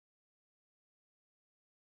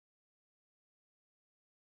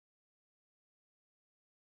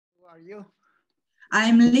are you?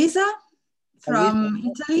 I'm Lisa Lisa. from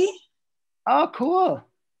Italy. Oh, cool.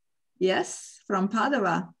 Yes, from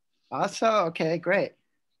Padua. Also, okay, great.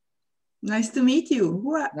 Nice to meet you.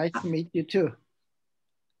 Nice to meet you too.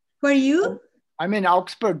 Who are you? I'm in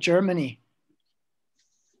Augsburg, Germany.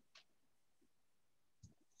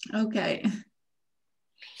 Okay.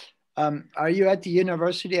 Are you at the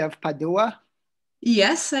University of Padua?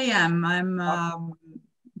 Yes, I am. I'm a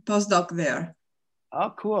postdoc there.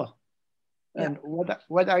 Oh, cool. And Yeah.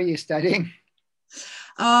 what are you studying?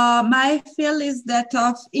 My field is that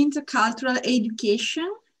of intercultural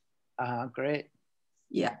education. Great.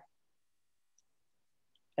 Yeah.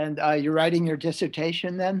 And you're writing your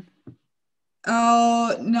dissertation then?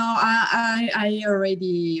 Oh, no, I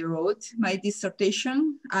already wrote my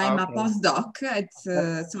dissertation. I'm a postdoc.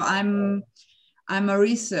 So I'm a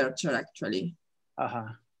researcher actually.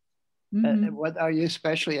 And what are you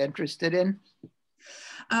especially interested in?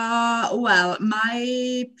 Well,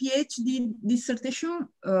 my PhD dissertation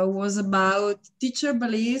was about teacher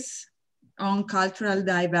beliefs on cultural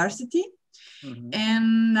diversity.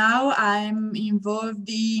 And now I'm involved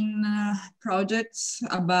in projects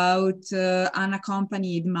about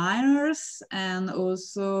unaccompanied minors, and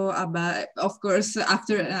also about, of course,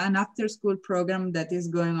 after an after-school program that is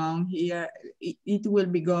going on here. It will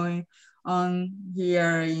be going on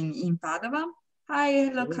here in Padua. Hi,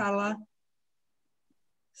 hello, Carla.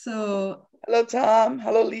 So, hello, Tom.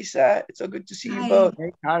 Hello, Lisa. It's so good to see you both.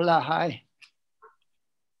 Hey, Carla. Hi.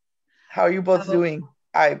 How are you both doing?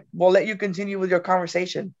 I will let you continue with your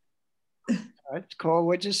conversation. That's cool.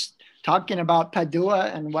 We're just talking about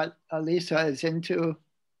Padua and what Lisa is into.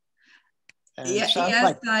 Yes,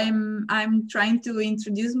 I'm trying to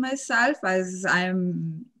introduce myself as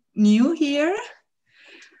I'm new here.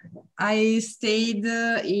 I stayed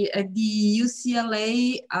at the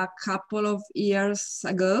UCLA a couple of years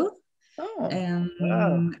ago. And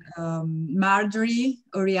Marjorie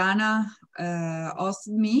Oriana asked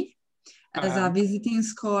me as a visiting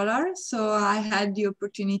scholar. So I had the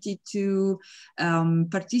opportunity to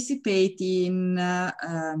participate in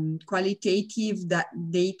qualitative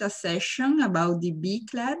data session about the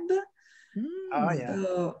Beak Lab. Oh, yeah.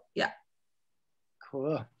 So, yeah.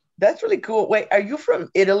 Cool. That's really cool. Wait, are you from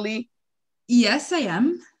Italy? Yes, I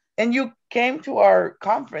am. And you came to our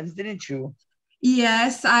conference, didn't you?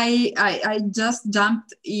 Yes, I just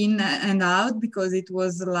jumped in and out because it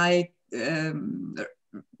was really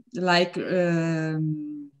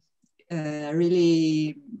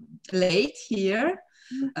late here.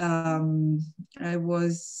 I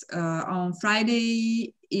was on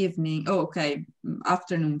Friday evening. Oh, okay,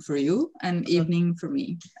 afternoon for you and evening for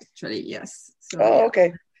me, actually. Yes. So,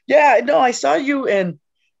 okay. Yeah, no, I saw you and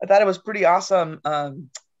I thought it was pretty awesome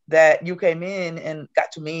that you came in and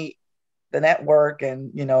got to meet the network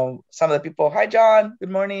and, you know, some of the people. Hi, John. Good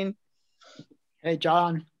morning. Hey,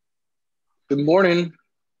 John. Good morning.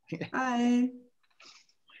 Hi.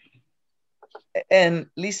 And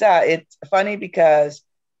Lisa, it's funny because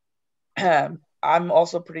I'm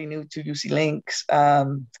also pretty new to UC Links.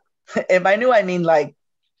 And by new, I mean like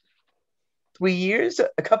 3 years, a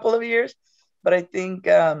couple of years. But I think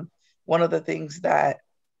one of the things that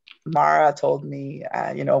Mara told me,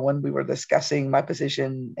 you know, when we were discussing my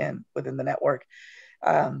position and within the network,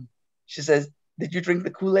 she says, "Did you drink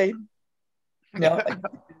the Kool-Aid? You know, like,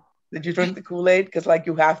 did you drink the Kool-Aid? Because like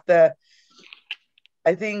you have to."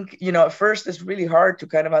 I think, you know, at first it's really hard to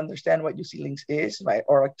kind of understand what UC Links is, right?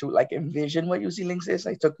 Or like to like envision what UC Links is.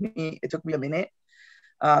 It took me a minute.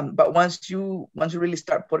 But once you really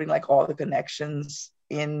start putting like all the connections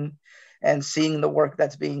in and seeing the work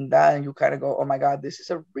that's being done, you kind of go, oh my God, this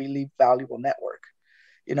is a really valuable network,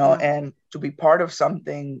 you know, and to be part of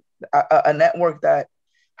something, a network that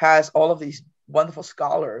has all of these wonderful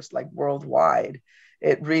scholars like worldwide,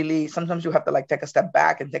 it really, sometimes you have to like take a step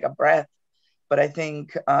back and take a breath. But I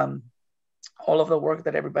think all of the work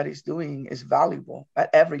that everybody's doing is valuable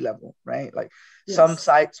at every level, right? Like some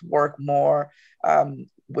sites work more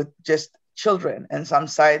with just children, and some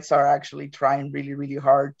sites are actually trying really, really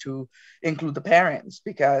hard to include the parents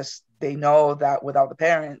because they know that without the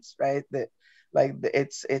parents, right, that like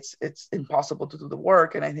it's impossible to do the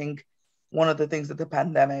work. And I think one of the things that the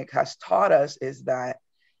pandemic has taught us is that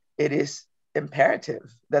it is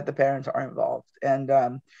imperative that the parents are involved.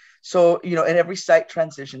 And so, you know, and every site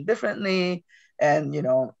transitioned differently, and, you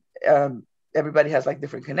know, everybody has like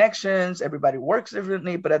different connections, everybody works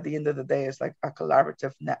differently, but at the end of the day, it's like a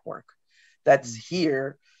collaborative network that's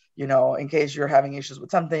here, you know, in case you're having issues with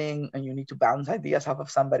something and you need to bounce ideas off of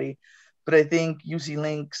somebody. But I think UC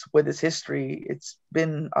Links, with its history, it's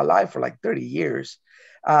been alive for like 30 years.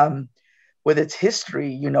 with its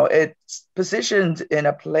history, you know, it's positioned in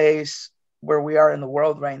a place where we are in the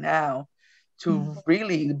world right now to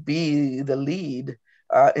really be the lead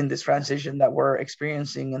in this transition that we're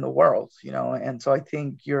experiencing in the world, you know. And so I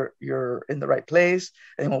think you're in the right place.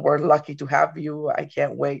 And we're lucky to have you. I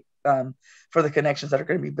can't wait for the connections that are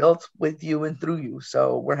going to be built with you and through you.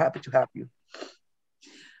 So we're happy to have you.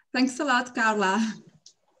 Thanks a lot, Carla.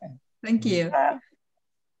 Thank you.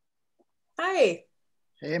 Hi.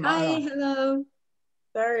 Hey, Mara. Hi, hello.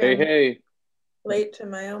 Sorry, Hey, I'm hey. late to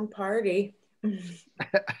my own party.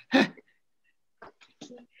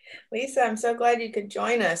 Lisa, I'm so glad you could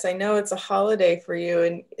join us. I know it's a holiday for you,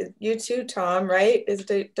 and you too, Tom, right?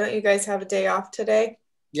 Don't you guys have a day off today?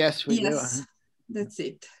 Yes, we do. Yes, that's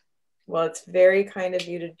it. Well, it's very kind of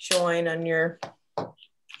you to join on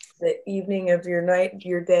the evening of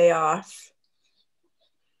your day off.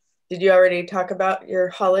 Did you already talk about your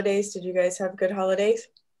holidays? Did you guys have good holidays?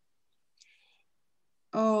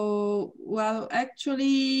 Oh, well,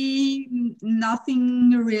 actually,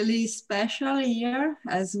 nothing really special here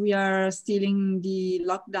as we are still in the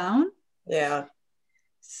lockdown. Yeah.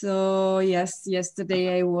 So, yes,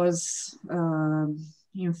 yesterday I was, I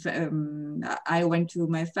went to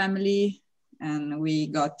my family and we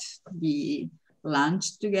got the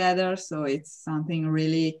lunch together. So it's something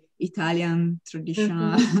really Italian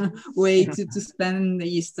traditional way to spend the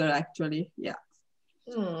Easter, actually. Yeah.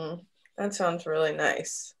 That sounds really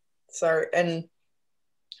nice. Sorry, and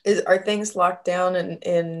are things locked down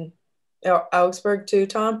in Augsburg too,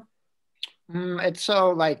 Tom? It's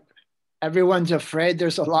so like everyone's afraid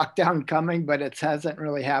there's a lockdown coming, but it hasn't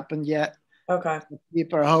really happened yet. Okay.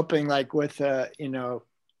 People are hoping, like with you know,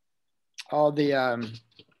 all the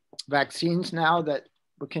vaccines now, that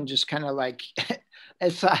we can just kind of like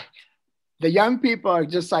it's like the young people are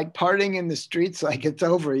just like partying in the streets like it's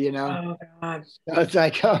over, you know. Oh God. So it's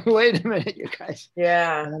like, oh, wait a minute, you guys.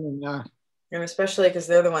 Yeah. I don't know. And especially because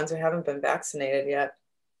they're the ones who haven't been vaccinated yet.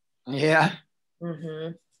 Yeah.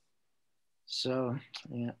 Mm-hmm. So,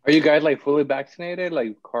 yeah. Are you guys like fully vaccinated,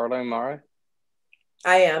 like Carla and Mara?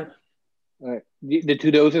 I am. The 2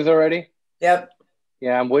 doses already? Yep.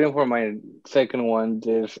 Yeah, I'm waiting for my second one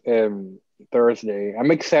this Thursday. I'm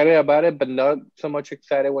excited about it, but not so much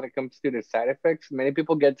excited when it comes to the side effects. Many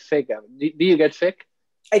people get sick. Do you get sick?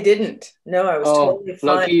 I didn't. No, I was totally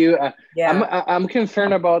fine. Lucky you. Yeah. I'm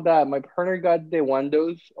concerned about that. My partner got the 1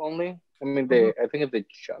 dose only. I mean, I think it's the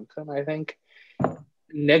Johnson, I think.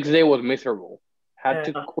 Next day was miserable. Had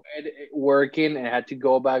to quit working and had to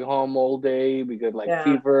go back home all day because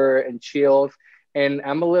fever and chills. And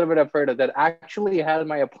I'm a little bit afraid of that. I actually had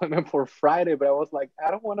my appointment for Friday, but I was like,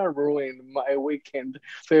 I don't want to ruin my weekend.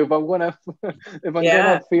 So if I'm gonna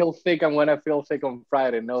feel sick, I'm gonna feel sick on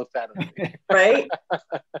Friday, no Saturday. Right?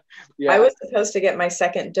 Yeah. I was supposed to get my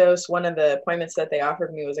second dose. One of the appointments that they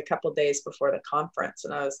offered me was a couple days before the conference,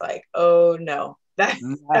 and I was like, oh no, that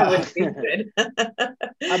wouldn't be good.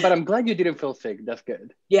 But I'm glad you didn't feel sick. That's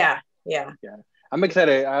good. Yeah. I'm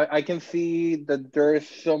excited. I can see that there's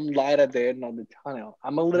some light at the end of the tunnel.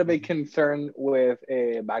 I'm a little bit concerned with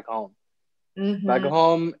back home. Back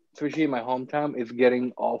home, especially in my hometown, it's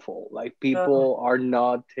getting awful. Like people are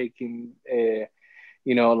not taking,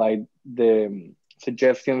 like the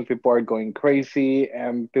suggestions. People are going crazy,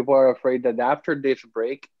 and people are afraid that after this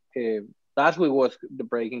break, last week was the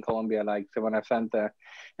break in Colombia, like Semana Santa,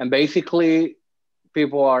 and basically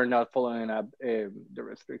people are not following up the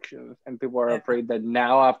restrictions, and people are afraid that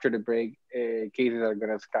now after the break, cases are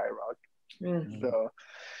going to skyrocket. So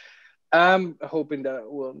I'm hoping that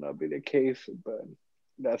will not be the case, but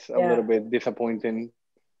that's a little bit disappointing.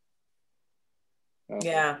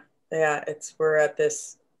 We're at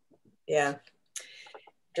this,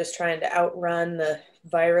 just trying to outrun the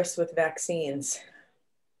virus with vaccines.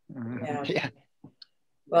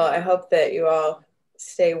 Well, I hope that you all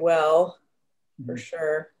stay well. For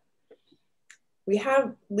sure. We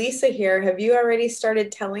have Lisa here. Have you already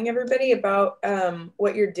started telling everybody about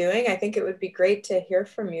what you're doing? I think it would be great to hear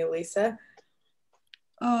from you, Lisa.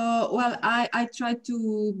 Well, I tried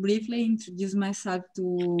to briefly introduce myself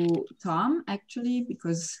to Tom, actually,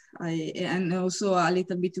 because and also a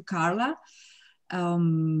little bit to Carla.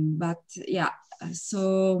 But yeah,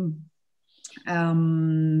 so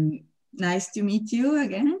nice to meet you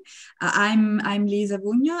again. I'm Lisa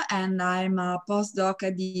Bugno, and I'm a postdoc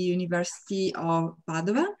at the University of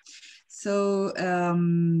Padova. So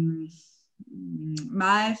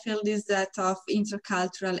my field is that of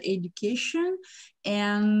intercultural education,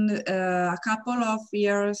 and a couple of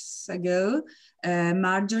years ago,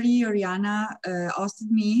 Marjorie Oriana hosted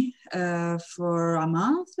me for a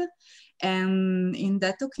month, and in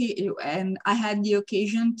that occasion, and I had the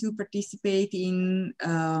occasion to participate in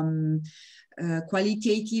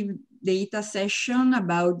qualitative data session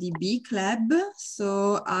about the Bee Club.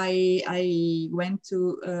 So I went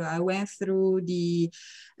through the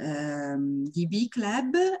Bee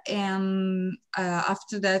Club, and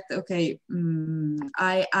after that, okay,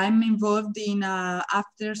 I'm involved in a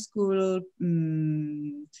after school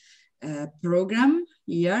program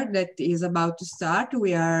here that is about to start.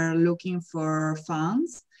 We are looking for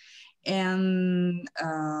funds, and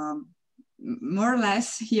more or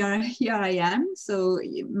less here I am. So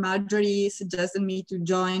Marjorie suggested me to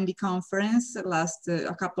join the conference a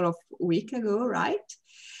couple of weeks ago, right?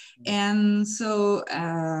 And so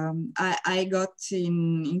I got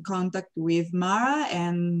in contact with Mara,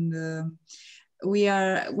 and we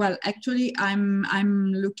are, well, actually I'm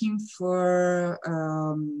looking for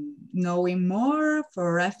knowing more,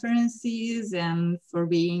 for references, and for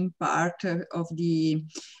being part of the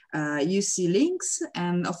UC Links.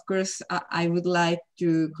 And of course I would like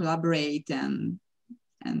to collaborate, and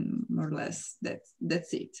more or less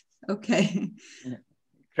that's it. Okay. Yeah.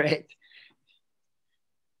 Great.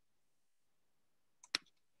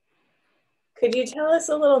 Could you tell us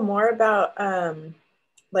a little more about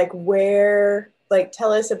like where, like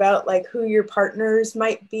tell us about like who your partners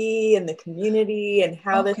might be in the community and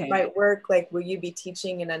how this might work? Like, will you be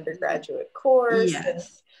teaching an undergraduate course?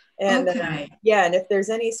 Yes. And yeah, and if there's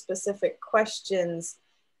any specific questions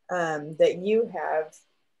that you have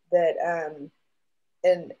that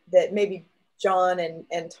and that maybe John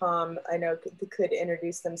and Tom, I know could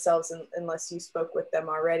introduce themselves unless you spoke with them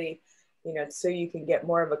already, you know, so you can get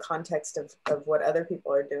more of a context of what other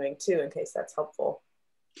people are doing too, in case that's helpful.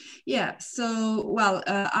 Yeah, so, well,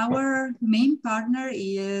 our main partner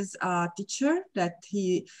is a teacher that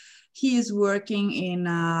he is working in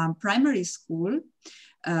a primary school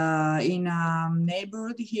in a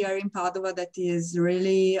neighborhood here in Padova that is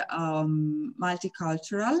really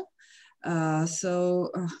multicultural. So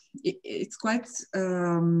it's quite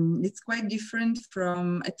different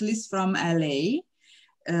from, at least from LA.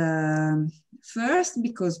 First,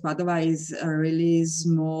 because Padova is a really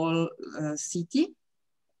small city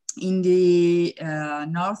in the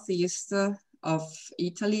northeast of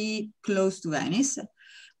Italy, close to Venice.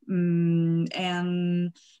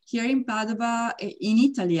 And here in Padova, in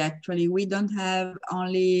Italy, actually, we don't have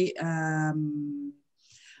only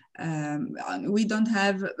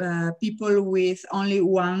people with only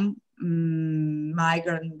one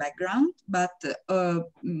migrant background, but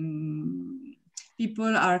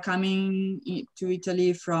people are coming to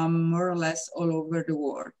Italy from more or less all over the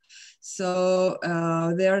world. So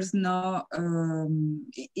there's no,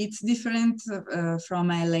 it's different from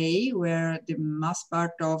LA, where the most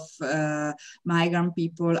part of migrant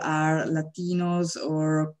people are Latinos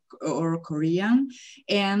or Korean.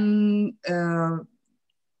 And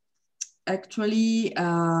actually,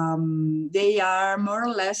 they are more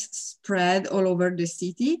or less spread all over the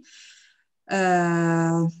city.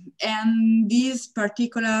 And this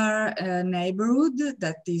particular neighborhood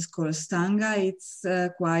that is called Stanga, it's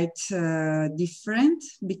quite different,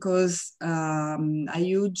 because a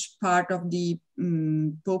huge part of the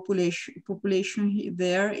population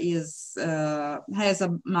there is has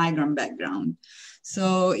a migrant background.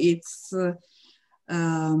 So it's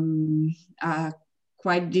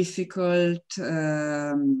quite difficult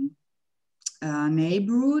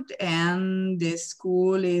neighborhood, and the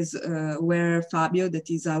school is where Fabio, that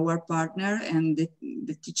is our partner, and the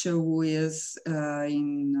teacher who is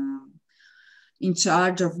in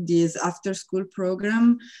charge of this after-school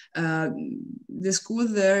program, the school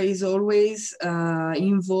there is always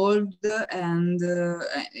involved, and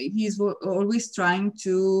he's always trying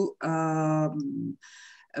to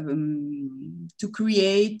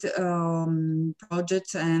create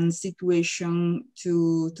projects and situation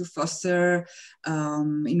to foster,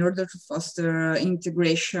 in order to foster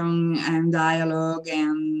integration and dialogue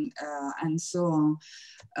and so on.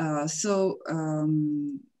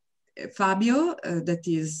 Fabio, that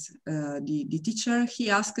is the teacher, he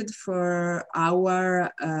asked for our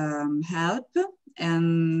help,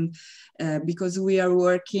 and because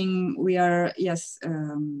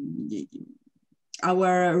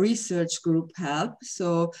our research group help.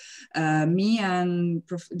 So me and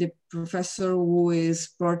the professor who is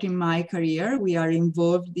supporting my career, we are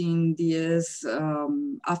involved in this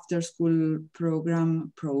after-school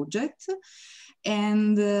program project.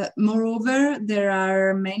 And moreover, there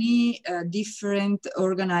are many different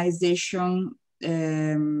organizations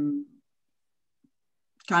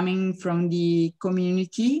coming from the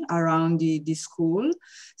community around the school.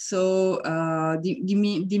 So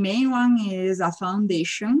the main one is a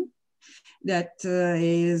foundation that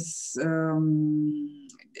is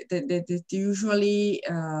that usually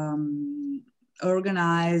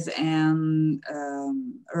organize and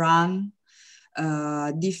run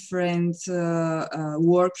different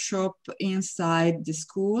workshop inside the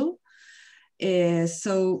school.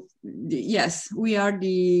 So yes, we are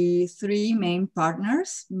the 3 main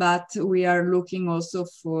partners, but we are looking also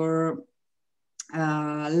for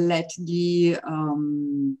let the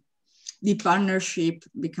partnership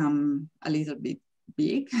become a little bit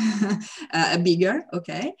big, bigger,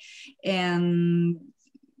 okay? And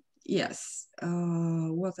yes,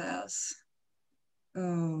 what else?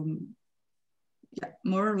 Yeah,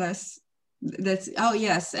 more or less, that's, oh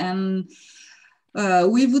yes, and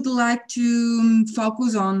we would like to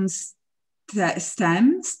focus on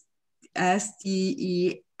STEM,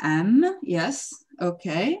 STEM, yes,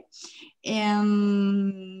 okay.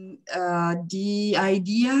 And the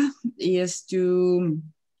idea is to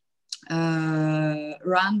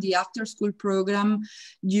run the after-school program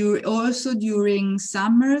also during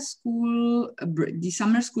summer school, the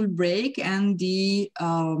summer school break, and the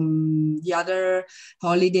other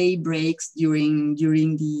holiday breaks during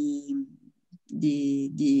the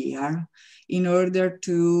year, in order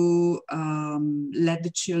to let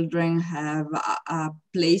the children have a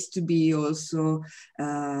place to be also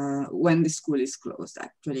when the school is closed,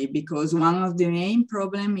 actually, because one of the main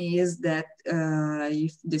problem is that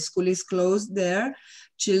if the school is closed there,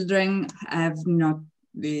 children have not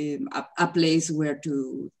a place where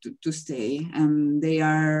to stay, and they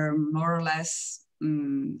are more or less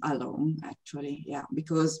alone, actually, yeah,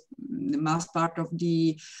 because the most part of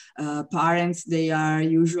the parents, they are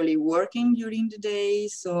usually working during the day,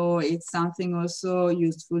 so it's something also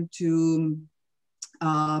useful to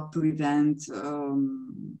prevent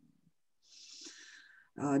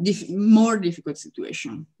more difficult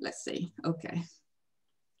situation, let's say. Okay.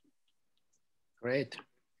 Great.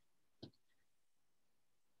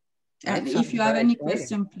 And if you have any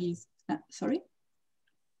question, please. Sorry?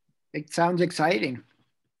 It sounds exciting.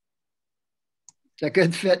 It's a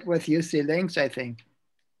good fit with UC Links, I think.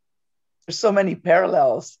 There's so many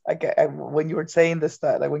parallels. Like when you were saying this,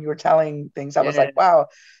 like when you were telling things, I was like, wow,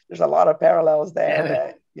 there's a lot of parallels there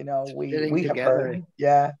that, you know, we have heard.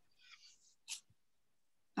 Yeah.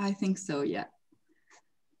 I think so, yeah.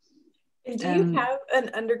 And do you have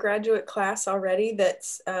an undergraduate class already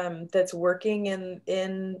that's working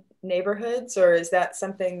in neighborhoods, or is that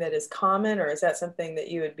something that is common, or is that something that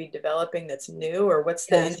you would be developing that's new, or what's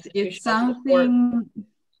the institutional support?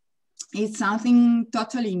 It's something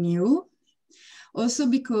totally new. Also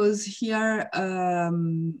because here,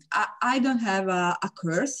 I don't have a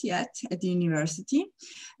course yet at the university.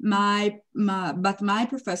 But my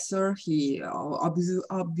professor, he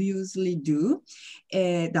obviously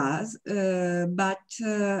does.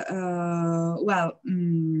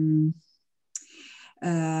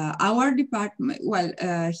 Our department,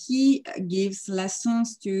 he gives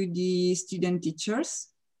lessons to the student teachers.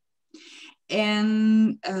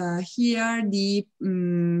 And here the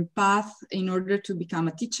path in order to become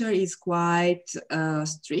a teacher is quite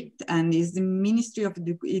strict, and is the Ministry of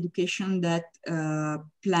Education that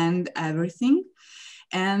planned everything.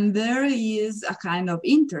 And there is a kind of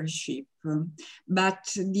internship,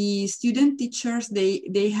 but the student teachers,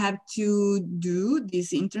 they have to do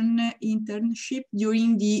this internship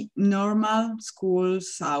during the normal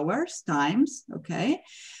school's times, okay?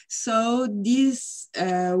 So this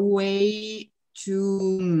way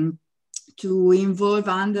to involve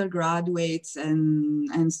undergraduates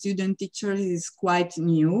and student teachers is quite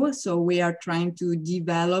new. So we are trying to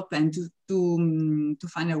develop and to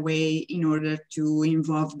find a way in order to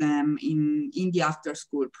involve them in the after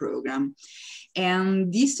school program.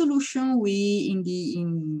 And this solution we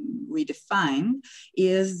defined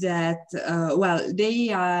is that, they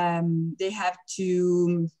have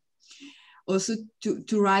to also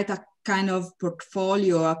to write a kind of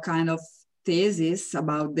portfolio, a kind of thesis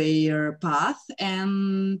about their path,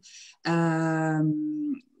 and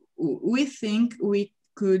we think we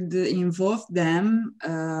could involve them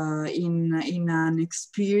in an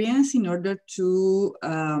experience in order to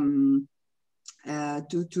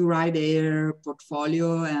write their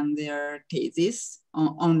portfolio and their thesis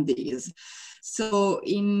on this. So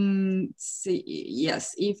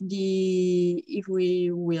yes, if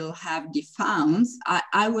we will have the funds,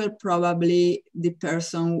 I will probably the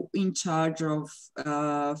person in charge of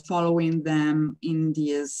following them in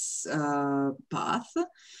this path.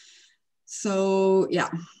 So yeah,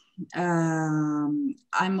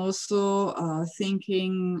 I'm also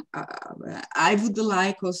thinking, I would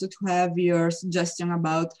like also to have your suggestion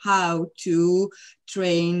about how to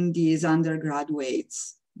train these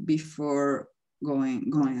undergraduates before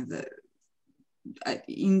going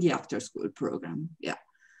in the after school program. Yeah.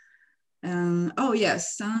 Oh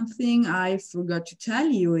yes, something I forgot to tell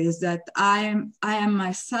you is that I am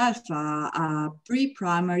myself a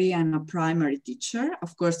pre-primary and a primary teacher.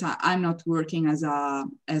 Of course, I'm not working as a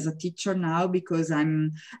teacher now because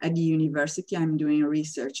I'm at the university. I'm doing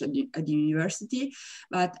research at the university,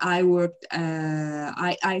 but I worked.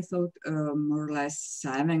 I thought more or less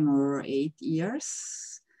 7 or 8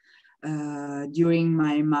 years. During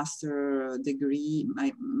my master degree,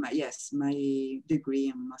 my degree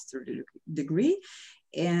and master degree,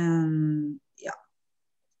 and yeah,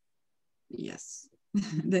 yes,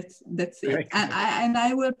 that's it. And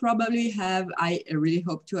I will probably have. I really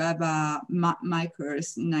hope to have my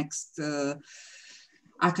course next during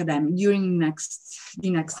the next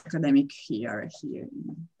academic year here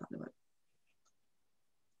in Padua.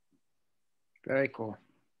 Very cool.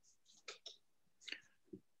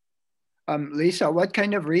 Lisa, what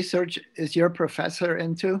kind of research is your professor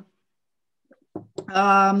into?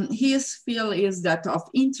 His field is that of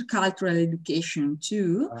intercultural education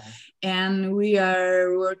too. And we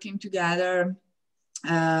are working together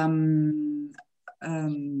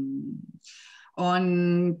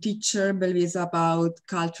on teacher beliefs about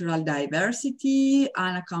cultural diversity,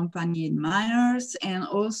 unaccompanied minors, and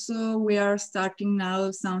also we are starting now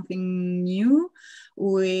something new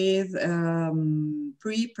with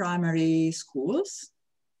pre-primary schools,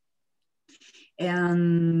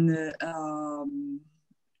 and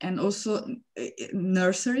also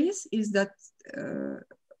nurseries. Is that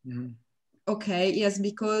okay? Yes,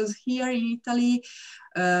 because here in Italy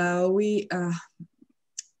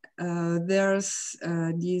there's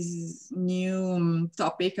this new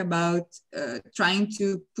topic about trying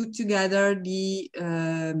to put together the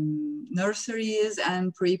nurseries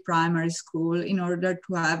and pre-primary school in order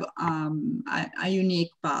to have a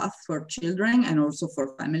unique path for children and also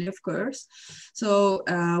for family, of course. So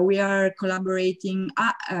we are collaborating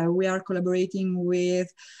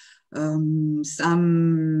with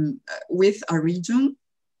with a region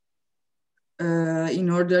in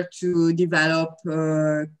order to develop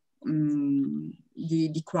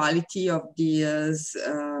the quality of these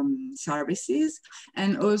services.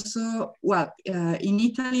 And also, well, in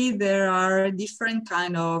Italy, there are different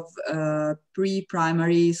kind of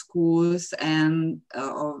pre-primary schools and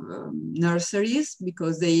nurseries,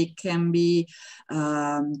 because they can be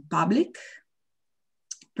public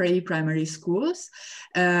pre-primary schools.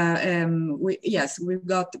 Yes, we've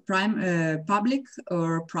got public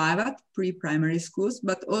or private pre-primary schools,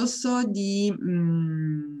 but also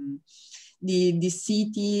the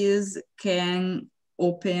cities can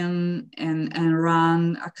open and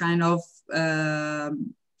run a kind of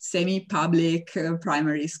semi-public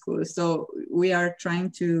primary school. So we are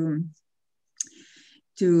trying to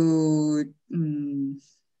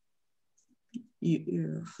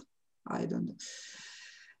I don't know.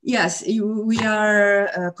 Yes, we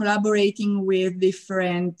are collaborating with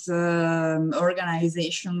different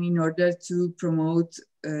organizations in order to promote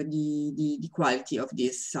the quality of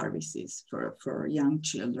these services for young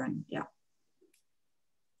children. Yeah.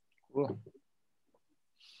 Cool.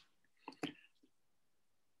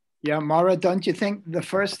 Yeah, Maura, don't you think the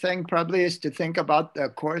first thing probably is to think about the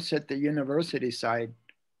course at the university side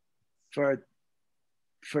for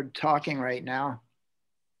talking right now?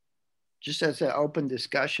 Just as an open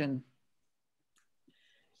discussion.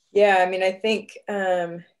 Yeah, I mean, I think,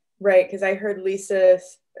 right, because I heard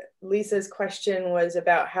Lisa's question was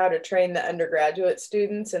about how to train the undergraduate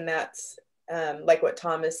students, and that's like what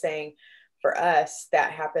Tom is saying, for us,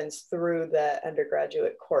 that happens through the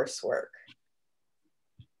undergraduate coursework.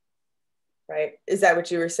 Right? Is that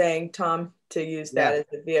what you were saying, Tom, to use that as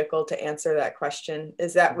a vehicle to answer that question?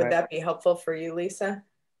 Is that, would that be helpful for you, Lisa?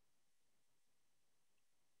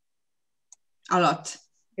 A lot.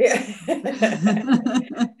 Yeah.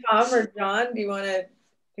 Tom or John, do you want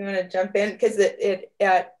to jump in? Because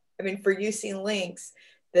I mean, for UC Links,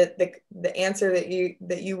 the answer that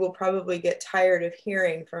you will probably get tired of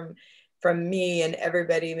hearing from me and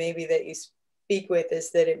everybody maybe that you speak with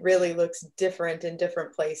is that it really looks different in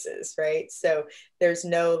different places, right? So there's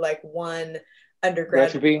no like one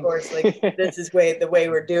undergraduate course like this is the way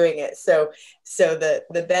we're doing it. So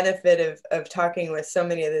the benefit of talking with so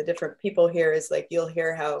many of the different people here is like you'll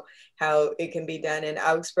hear how it can be done in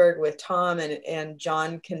Augsburg with Tom, and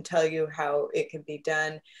John can tell you how it can be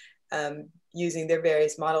done using their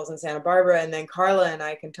various models in Santa Barbara, and then Carla and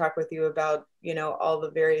I can talk with you about, you know, all the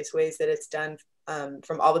various ways that it's done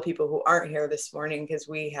from all the people who aren't here this morning, because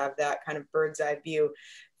we have that kind of bird's eye view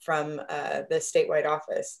from the statewide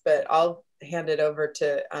office. But I'll hand it over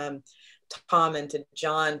to Tom and to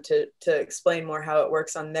John to explain more how it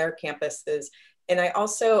works on their campuses. And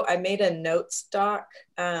I made a notes doc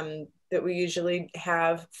that we usually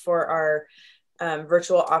have for our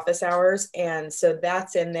virtual office hours. And so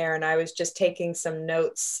that's in there. And I was just taking some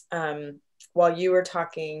notes while you were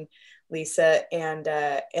talking, Lisa. And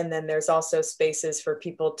then there's also spaces for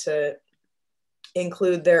people to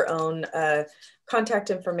include their own contact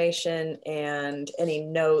information and any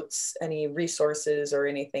notes, any resources, or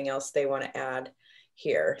anything else they want to add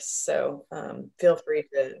here. So feel free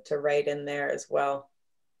to write in there as well.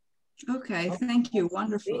 Okay, thank you.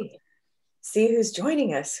 Wonderful. See who's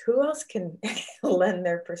joining us. Who else can lend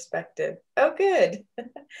their perspective? Oh, good.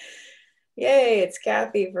 Yay, it's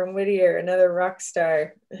Kathy from Whittier, another rock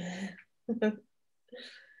star.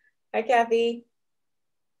 Hi, Kathy.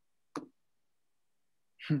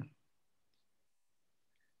 I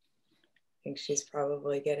think she's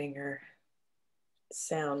probably getting her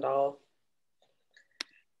sound all.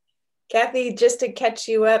 Kathy, just to catch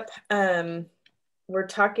you up, we're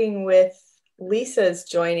talking with Lisa's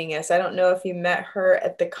joining us. I don't know if you met her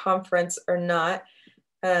at the conference or not,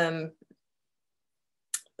 but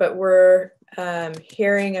we're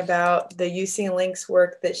hearing about the UC Links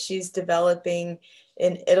work that she's developing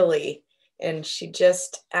in Italy. And she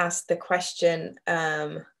just asked the question,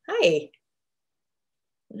 hi.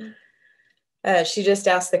 She just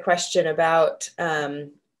asked the question about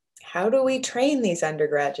how do we train these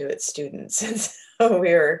undergraduate students? And so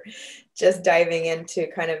we were just diving into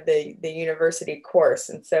kind of the university course.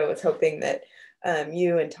 And so I was hoping that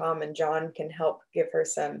you and Tom and John can help give her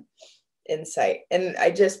some insight. And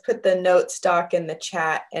I just put the notes doc in the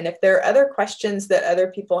chat. And if there are other questions that other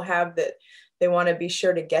people have that they want to be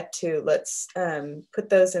sure to get to, let's put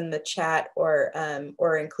those in the chat or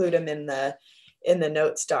include them in the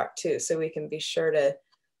notes doc too, so we can be sure to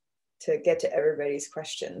get to everybody's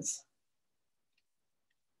questions.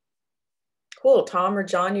 Cool. Tom or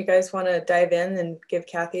John, you guys want to dive in and give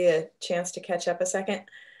Kathy a chance to catch up a second?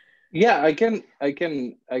 Yeah, I can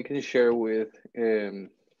share with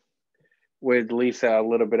Lisa a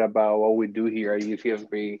little bit about what we do here at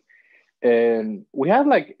UCSB. And we have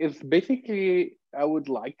it's basically, I would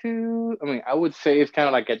say it's kind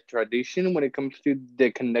of like a tradition when it comes to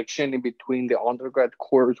the connection in between the undergrad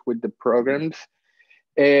course with the programs.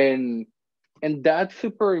 And that's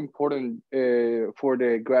super important for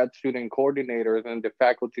the grad student coordinators and the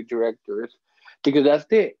faculty directors, because that's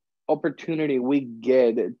the opportunity we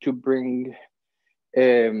get to bring,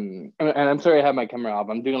 and I'm sorry I have my camera off.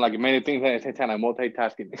 I'm doing many things at the same time. I'm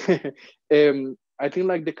multitasking. I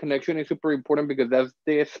think the connection is super important because that's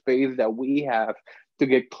the space that we have to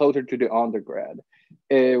get closer to the undergrad.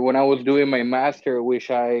 When I was doing my master,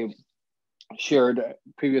 which I shared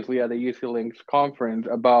previously at the UC Links conference,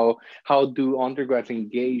 about how do undergrads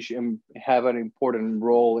engage and have an important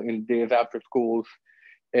role in these after schools,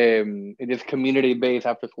 in these community-based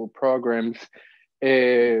after school programs,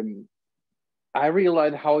 I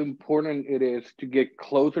realized how important it is to get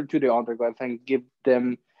closer to the undergrads and give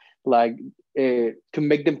them to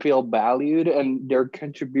make them feel valued, and their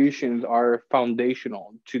contributions are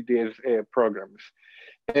foundational to these programs.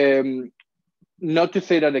 Not to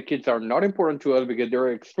say that the kids are not important to us, because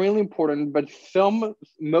they're extremely important, but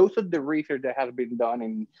most of the research that has been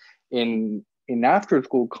done in after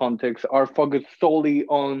school context are focused solely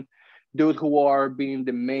on those who are being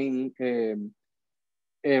the main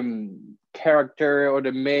character or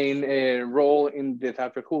the main role in this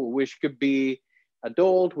after school, which could be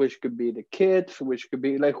adult, which could be the kids, which could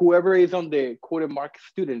be whoever is on the quote mark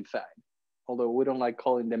student side. Although we don't like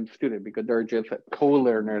calling them student, because they're just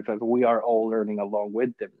co-learners, as we are all learning along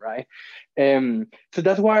with them, right? So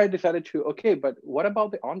that's why I decided to, okay, but what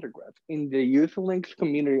about the undergrads? In the UC Links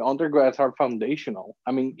community, undergrads are foundational.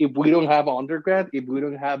 I mean, if we don't have undergrads, if we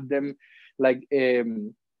don't have them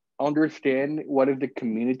understand what is the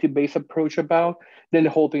community-based approach about, then the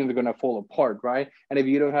whole thing is going to fall apart, right? And if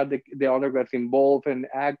you don't have the undergrads involved and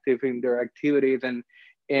active in their activities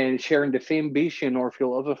and sharing the same vision or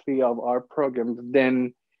philosophy of our programs,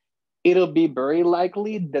 then it'll be very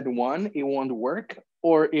likely that one, it won't work,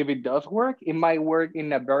 or if it does work, it might work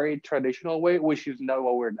in a very traditional way, which is not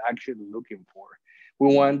what we're actually looking for.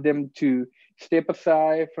 We want them to step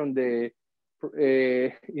aside from the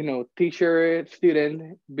teacher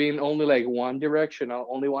student being only one direction,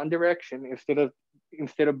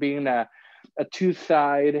 instead of being a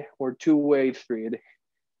two-side or two-way street.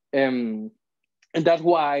 And that's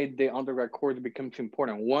why the undergrad course becomes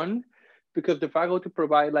important. One, because the faculty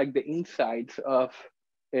provide the insights of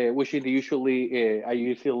which is usually a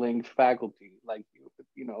UC Links faculty.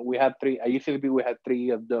 we had three. At UCSB, we had three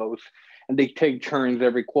of those, and they take turns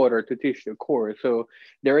every quarter to teach the course. So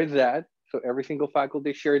there is that. So every single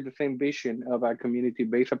faculty shares the same vision of a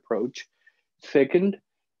community-based approach. Second,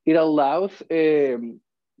 it allows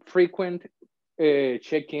frequent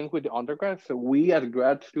check-ins with the undergrads. So we as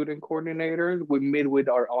grad student coordinators, we meet with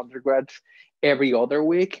our undergrads every other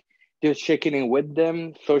week, just checking in with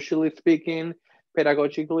them, socially speaking,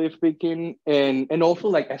 pedagogically speaking, and also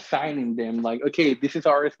like assigning them like, okay, this is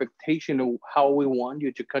our expectation of how we want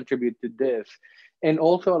you to contribute to this. And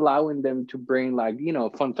also allowing them to bring like,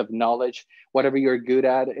 funds of knowledge, whatever you're good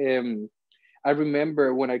at. I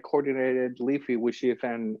remember when I coordinated LEAFY, which is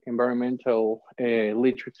an environmental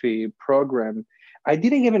literacy program, I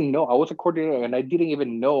didn't even know, I was a coordinator and I didn't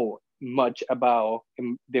even know much about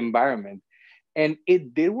the environment. And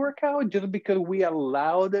it did work out just because we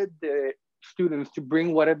allowed the students to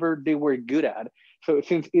bring whatever they were good at. So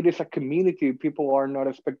since it is a community, people are not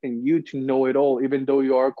expecting you to know it all, even though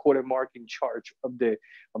you are quote unquote in charge of the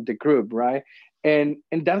group, right? And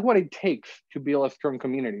that's what it takes to build a strong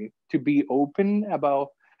community, to be open about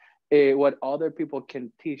what other people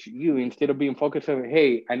can teach you instead of being focused on,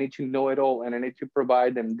 hey, I need to know it all and I need to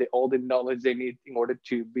provide them all the knowledge they need in order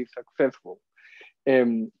to be successful.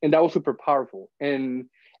 And that was super powerful.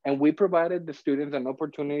 And we provided the students an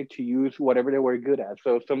opportunity to use whatever they were good at.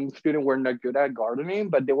 So some students were not good at gardening,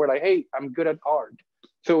 but they were like, hey, I'm good at art.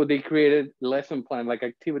 So they created lesson plan, like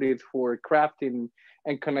activities for crafting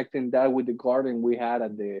and connecting that with the garden we had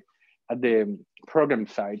at the program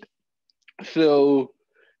site. So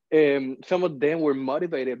some of them were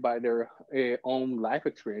motivated by their own life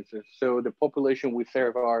experiences. So the population we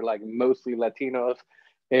serve are like mostly Latinos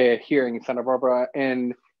here in Santa Barbara,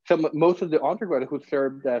 and most of the undergraduates who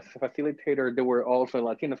served as a facilitator, they were also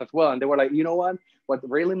Latinos as well. And they were like, you know what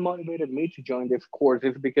really motivated me to join this course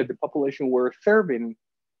is because the population we're serving,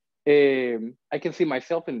 I can see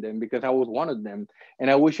myself in them because I was one of them. And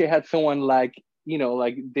I wish I had someone like,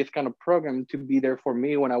 like this kind of program to be there for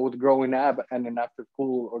me when I was growing up, and an after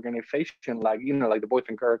school organization, like, like the Boys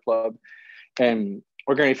and Girls Club and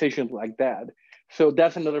organizations like that. So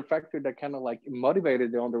that's another factor that kind of like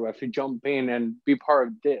motivated the undergrads to jump in and be part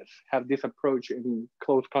of this, have this approach in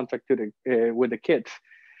close contact with the kids.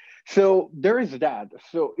 So there is that.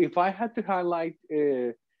 So if I had to highlight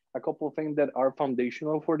a couple of things that are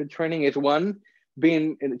foundational for the training, is one,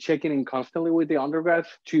 checking in constantly with the undergrads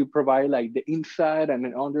to provide like the insight and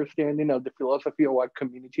an understanding of the philosophy of what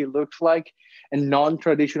community looks like, and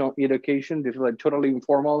non-traditional education. This is like totally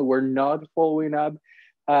informal. We're not following up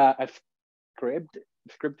a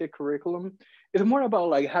scripted curriculum. It's more about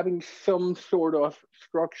like having some sort of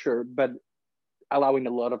structure, but allowing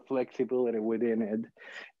a lot of flexibility within it.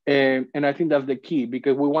 And I think that's the key,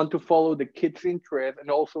 because we want to follow the kids' interest,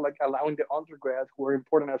 and also like allowing the undergrads, who are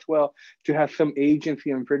important as well, to have some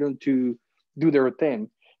agency and freedom to do their thing.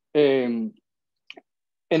 And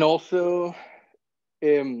also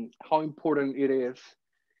how important it is.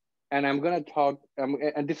 And I'm gonna talk,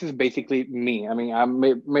 and this is basically me. I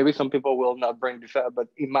mean, maybe some people will not bring this up, but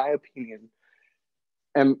in my opinion,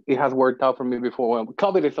 and it has worked out for me before. Well,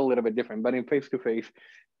 COVID is a little bit different, but in face-to-face,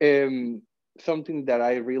 something that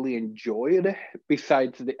I really enjoyed,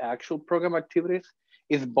 besides the actual program activities,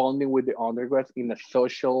 is bonding with the undergrads in a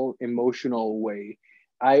social, emotional way.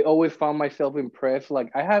 I always found myself impressed.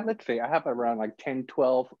 Like let's say I have around like 10,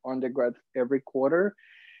 12 undergrads every quarter.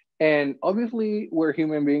 And obviously we're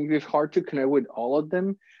human beings, it's hard to connect with all of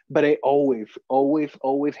them, but I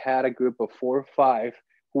always had a group of 4 or 5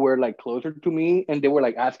 who were like closer to me, and they were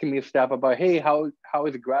like asking me stuff about, hey, how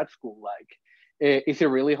is grad school like? Is it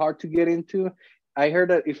really hard to get into? I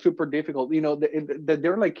heard that it's super difficult, that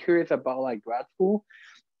they're like curious about like grad school,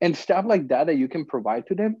 and stuff like that you can provide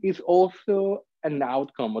to them is also an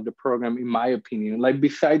outcome of the program, in my opinion. Like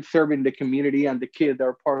besides serving the community and the kids that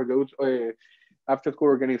are part of those after school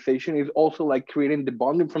organization, is also like creating the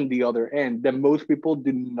bonding from the other end that most people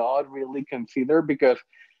do not really consider, because,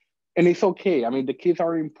 and it's okay. I mean, the kids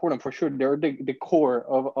are important for sure. They're the core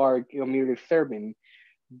of our community serving.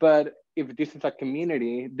 But if this is a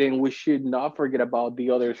community, then we should not forget about the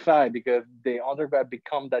other side, because the undergrad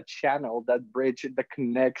become that channel, that bridge that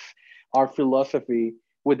connects our philosophy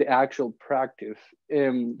with the actual practice.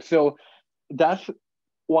 So that's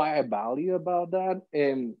why I value about that.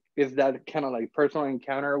 Is that kind of like personal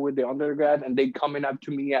encounter with the undergrad, and they coming up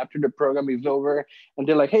to me after the program is over, and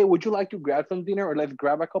they're like, hey, would you like to grab some dinner, or let's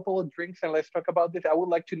grab a couple of drinks and let's talk about this? I would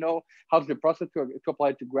like to know how's the process to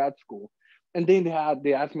apply to grad school. and then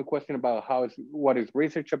they asked me a question about what is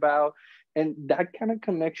research about, and that kind of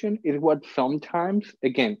connection is what sometimes,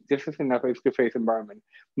 again, this is in a face-to-face environment,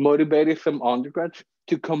 motivated some undergrads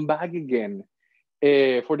to come back again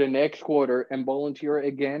for the next quarter and volunteer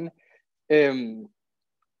again, and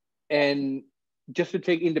just to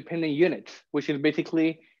take independent units, which is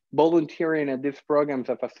basically volunteering at these programs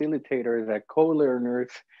as facilitators, as co-learners,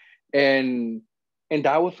 and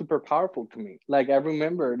that was super powerful to me. Like, I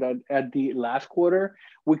remember that at the last quarter,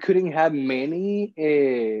 we couldn't have many,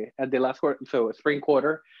 at the last quarter, so spring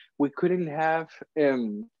quarter, we couldn't have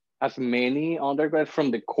as many undergrads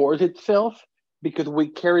from the course itself, because we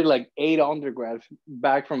carried like 8 undergrads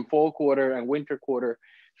back from fall quarter and winter quarter.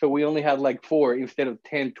 So we only had like 4 instead of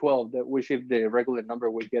 10, 12, which is the regular number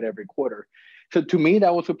we get every quarter. So to me,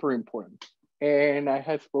 that was super important. And I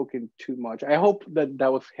have spoken too much. I hope that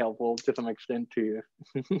was helpful to some extent to you.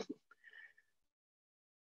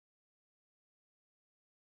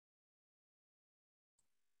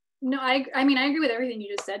 No, I mean, I agree with everything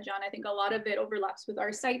you just said, John. I think a lot of it overlaps with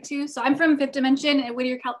our site too. So I'm from Fifth Dimension at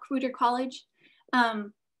Whittier College.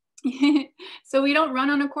 So we don't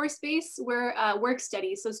run on a course base, we're work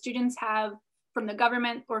studies. So students have, from the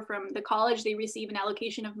government or from the college, they receive an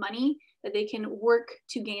allocation of money that they can work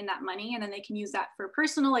to gain that money. And then they can use that for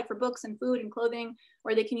personal, like for books and food and clothing,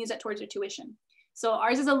 or they can use that towards their tuition. So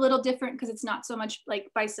ours is a little different because it's not so much like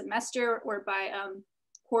by semester or by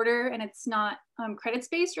quarter, and it's not credits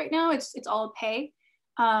based right now. It's all pay.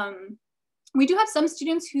 We do have some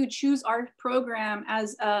students who choose our program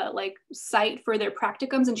as a like site for their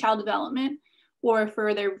practicums and child development, or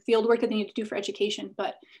for their field work that they need to do for education,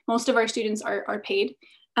 but most of our students are paid.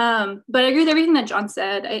 But I agree with everything that John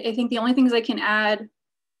said. I think the only things I can add,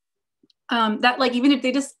 that like, even if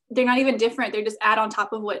they're not even different, they're just add on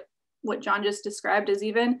top of what John just described as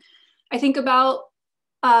even, I think about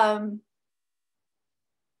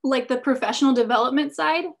like the professional development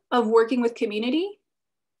side of working with community.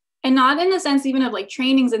 And not in the sense even of like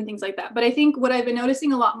trainings and things like that. But I think what I've been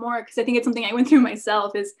noticing a lot more, because I think it's something I went through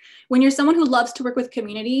myself, is when you're someone who loves to work with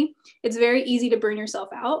community, it's very easy to burn yourself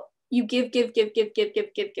out. You give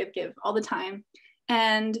all the time.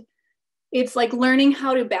 And it's like learning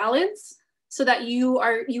how to balance so that you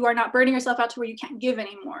are not burning yourself out to where you can't give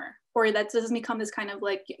anymore, or that doesn't become this kind of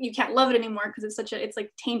like, you can't love it anymore because it's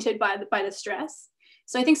like tainted by the stress.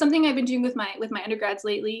 So I think something I've been doing with my undergrads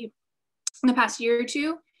lately in the past year or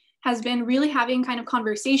two has been really having kind of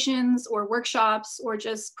conversations or workshops or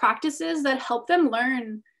just practices that help them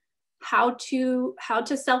learn how to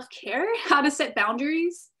self-care, how to set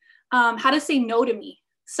boundaries, how to say no to me.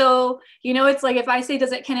 So, you know, it's like, if I say,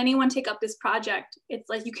 can anyone take up this project?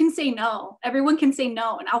 It's like, you can say no, everyone can say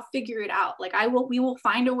no, and I'll figure it out. Like we will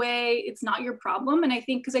find a way. It's not your problem. And I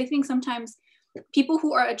think sometimes people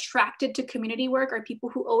who are attracted to community work are people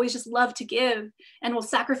who always just love to give and will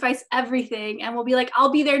sacrifice everything and will be like, I'll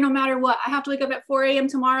be there no matter what. I have to wake up at 4 a.m.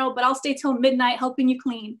 tomorrow, but I'll stay till midnight helping you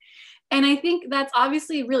clean. And I think that's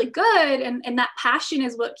obviously really good. And that passion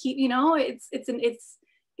is what it's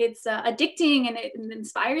addicting and it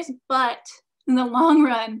inspires. But in the long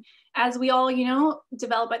run, as we all,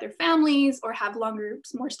 develop other families or have longer,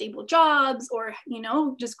 more stable jobs, or,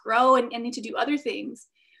 just grow and need to do other things,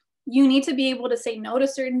 you need to be able to say no to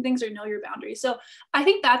certain things or know your boundaries. So I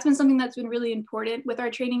think that's been something that's been really important with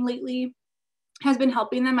our training lately, has been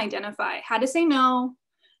helping them identify how to say no.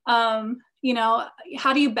 How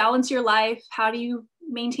do you balance your life? How do you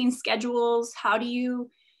maintain schedules? How do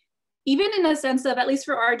you, even in a sense of, at least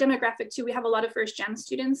for our demographic too, we have a lot of first gen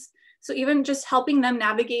students. So even just helping them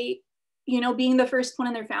navigate, being the first one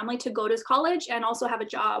in their family to go to college and also have a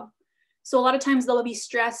job. So a lot of times they'll be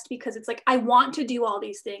stressed because it's like, I want to do all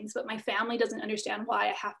these things, but my family doesn't understand why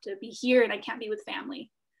I have to be here and I can't be with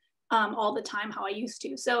family all the time how I used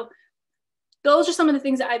to. So those are some of the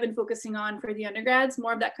things that I've been focusing on for the undergrads,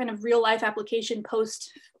 more of that kind of real life application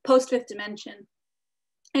post Fifth Dimension,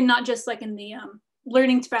 and not just like in the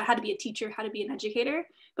learning about how to be a teacher, how to be an educator,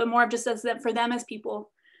 but more of just as that for them as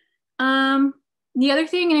people. The other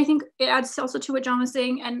thing, and I think it adds also to what John was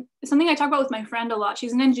saying, and something I talk about with my friend a lot,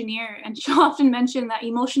 she's an engineer, and she'll often mention that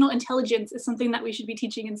emotional intelligence is something that we should be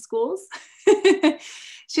teaching in schools.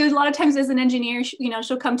 She, a lot of times as an engineer,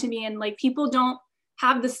 she'll come to me and like, people don't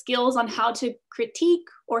have the skills on how to critique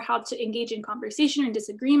or how to engage in conversation and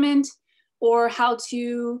disagreement, or how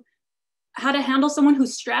to handle someone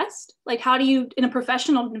who's stressed. Like, how do you, in a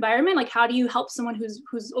professional environment, like how do you help someone who's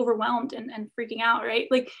overwhelmed and freaking out, right?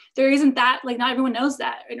 Like there isn't that, like not everyone knows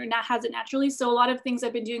that or not has it naturally. So a lot of things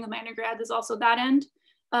I've been doing with my undergrad is also that end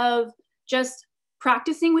of just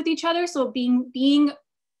practicing with each other. So being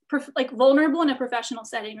like vulnerable in a professional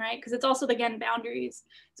setting, right? Because it's also, again, boundaries.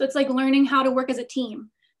 So it's like learning how to work as a team.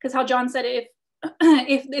 Because how John said it,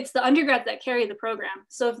 if it's the undergrads that carry the program.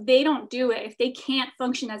 So if they don't do it, if they can't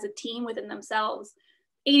function as a team within themselves,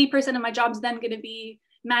 80% of my job is then going to be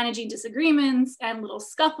managing disagreements and little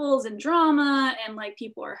scuffles and drama, and like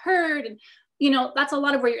people are hurt, and you know, that's a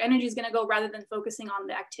lot of where your energy is going to go rather than focusing on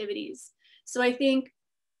the activities. So I think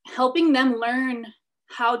helping them learn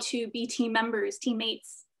how to be team members,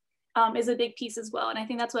 teammates, is a big piece as well. And I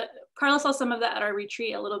think that's what Carla saw some of that at our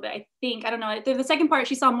retreat a little bit. I think, I don't know, the second part,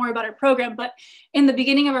 she saw more about our program, but in the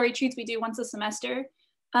beginning of our retreats, we do once a semester.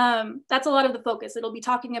 That's a lot of the focus. It'll be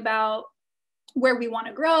talking about where we want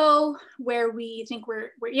to grow, where we think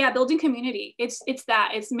we're building community. It's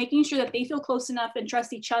making sure that they feel close enough and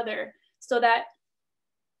trust each other so that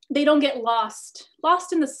they don't get lost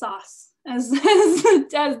in the sauce, as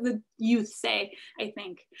the youth say, I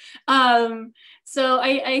think. So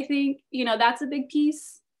I think, you know, that's a big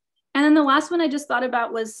piece. And then the last one I just thought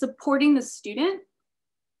about was supporting the student,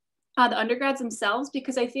 the undergrads themselves,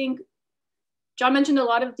 because I think John mentioned a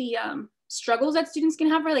lot of the struggles that students can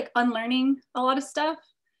have, right? Like unlearning a lot of stuff.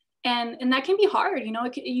 And that can be hard, you know,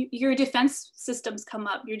 your defense systems come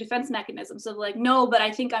up, your defense mechanisms of like, no, but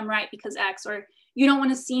I think I'm right because X, or you don't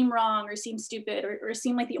want to seem wrong or seem stupid or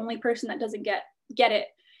seem like the only person that doesn't get it.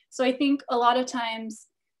 So I think a lot of times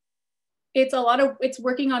it's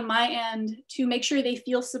working on my end to make sure they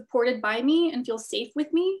feel supported by me and feel safe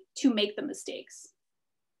with me to make the mistakes.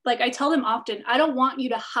 Like I tell them often, I don't want you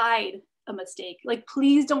to hide a mistake. Like,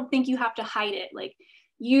 please don't think you have to hide it. Like,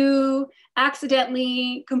 you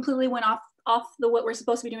accidentally completely went off what we're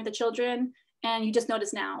supposed to be doing with the children and you just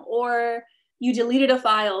notice now, or you deleted a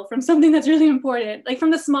file from something that's really important, like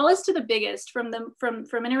from the smallest to the biggest, from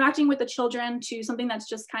interacting with the children to something that's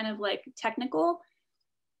just kind of like technical.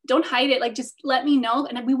 Don't hide it. Like, just let me know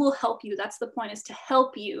and we will help you. That's the point, is to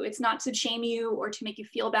help you. It's not to shame you or to make you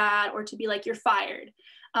feel bad or to be like, you're fired.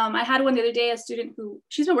 I had one the other day, a student who,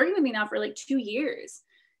 she's been working with me now for like 2 years.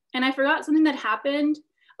 And I forgot something that happened.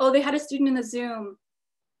 Oh, they had a student in the Zoom,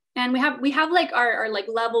 and we have like our like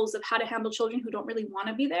levels of how to handle children who don't really want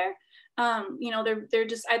to be there. You know, they're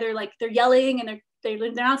just either like they're yelling and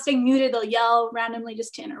they're not staying muted. They'll yell randomly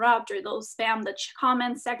just to interrupt, or they'll spam the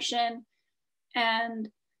comments section. And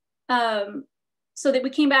so that we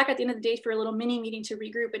came back at the end of the day for a little mini meeting to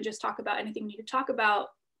regroup and just talk about anything we need to talk about.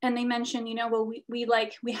 And they mentioned, you know, well,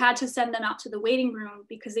 we had to send them out to the waiting room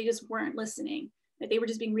because they just weren't listening. Like, they were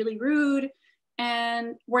just being really rude.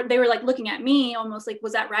 And they were like looking at me almost like,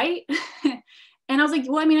 was that right? And I was like,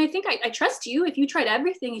 well, I mean, I think I trust you. If you tried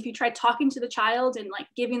everything, if you tried talking to the child and like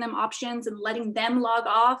giving them options and letting them log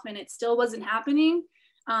off and it still wasn't happening,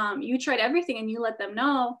 you tried everything and you let them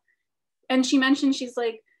know. And she mentioned, she's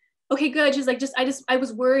like, okay, good. She's like, I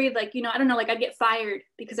was worried, like, you know, I don't know, like I'd get fired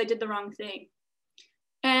because I did the wrong thing.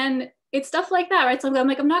 And it's stuff like that, right? So I'm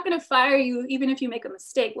like, I'm not going to fire you even if you make a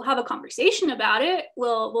mistake. We'll have a conversation about it.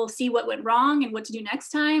 We'll see what went wrong and what to do next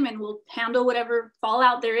time, and we'll handle whatever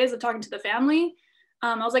fallout there is of talking to the family.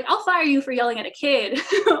 I was like, I'll fire you for yelling at a kid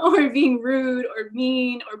or being rude or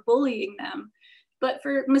mean or bullying them. But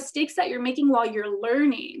for mistakes that you're making while you're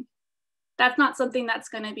learning, that's not something that's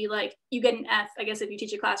going to be like, you get an F, I guess, if you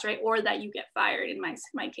teach a class, right? Or that you get fired in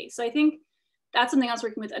my case. So I think that's something I was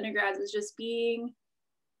working with undergrads, is just being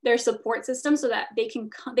their support system so that they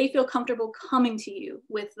feel comfortable coming to you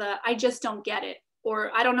with the, I just don't get it, or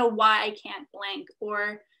I don't know why I can't blank,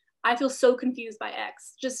 or I feel so confused by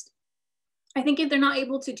X. Just, I think if they're not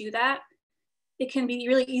able to do that, it can be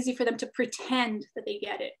really easy for them to pretend that they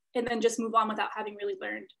get it and then just move on without having really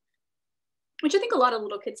learned, which I think a lot of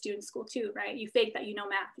little kids do in school too, right? You fake that you know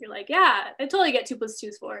math. You're like, yeah, I totally get 2 + 2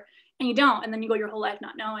 is 4, and you don't, and then you go your whole life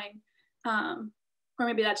not knowing. Or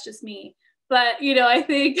maybe that's just me. But, you know, I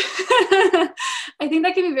think I think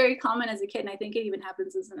that can be very common as a kid, and I think it even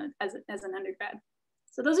happens as an undergrad.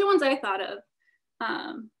 So those are ones I thought of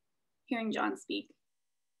hearing John speak.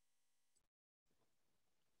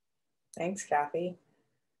 Thanks, Kathy.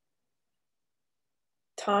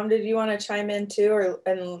 Tom, did you want to chime in too?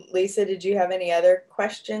 And Lisa, did you have any other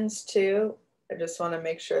questions too? I just want to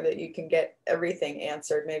make sure that you can get everything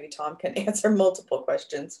answered. Maybe Tom can answer multiple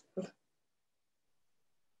questions.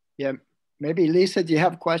 Yeah. Maybe Lisa, do you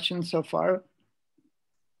have questions so far?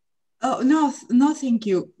 Oh, no, thank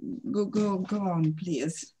you. Go on,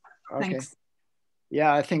 please. Okay. Thanks.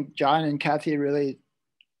 Yeah, I think John and Kathy really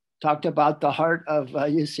talked about the heart of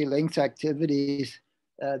UC Link's activities.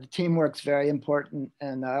 The teamwork's very important,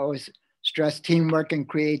 and I always stress teamwork and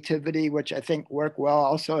creativity, which I think work well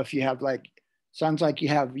also if you have, like, sounds like you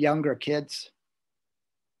have younger kids.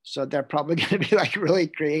 So they're probably going to be like really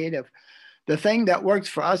creative. The thing that works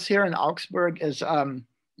for us here in Augsburg is,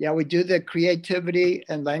 yeah, we do the creativity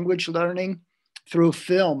and language learning through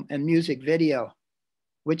film and music video,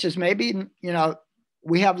 which is maybe, you know,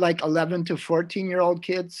 we have like 11 to 14-year-old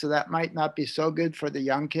kids, so that might not be so good for the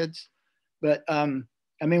young kids. But I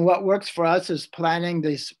mean, what works for us is planning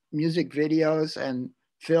these music videos and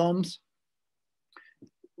films.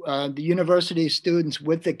 The university students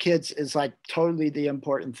with the kids is like totally the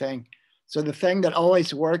important thing. So the thing that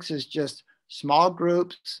always works is just small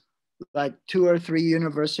groups, like 2 or 3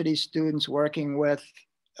 university students working with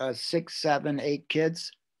 6, 7, 8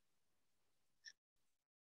 kids.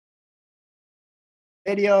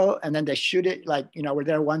 Video, and then they shoot it like, you know, we're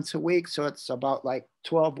there once a week, so it's about like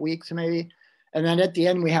 12 weeks maybe. And then at the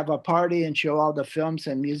end we have a party and show all the films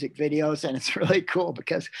and music videos, and it's really cool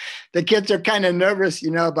because the kids are kind of nervous, you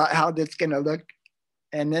know, about how that's going to look.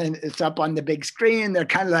 And then it's up on the big screen. They're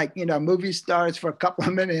kind of like, you know, movie stars for a couple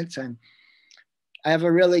of minutes. And I have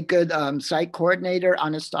a really good site coordinator,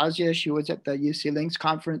 Anastasia. She was at the UC Links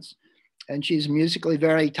conference, and she's musically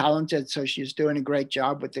very talented, so she's doing a great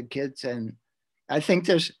job with the kids. And I think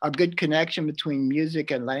there's a good connection between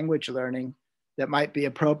music and language learning that might be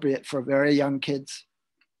appropriate for very young kids.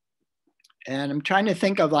 And I'm trying to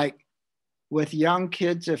think of like with young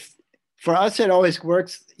kids, if for us, it always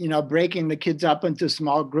works, you know, breaking the kids up into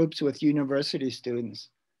small groups with university students.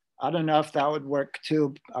 I don't know if that would work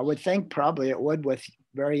too. I would think probably it would with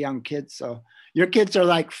very young kids. So your kids are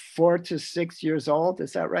like 4 to 6 years old.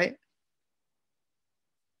 Is that right?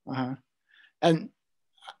 Uh-huh. And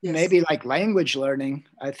yes. Maybe like language learning,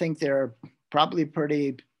 I think they're probably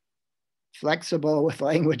pretty flexible with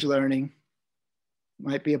language learning.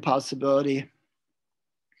 Might be a possibility.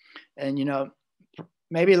 And, you know,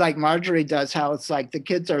 maybe like Marjorie does, how it's like the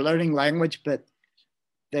kids are learning language, but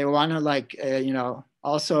they want to like, you know,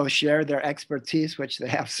 also share their expertise, which they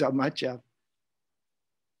have so much of.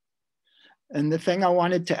 And the thing I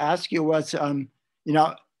wanted to ask you was, you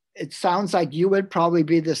know, it sounds like you would probably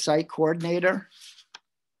be the site coordinator,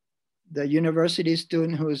 the university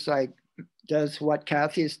student who's like, does what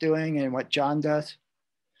Kathy is doing and what John does.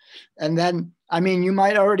 And then, I mean, you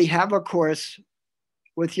might already have a course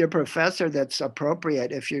with your professor that's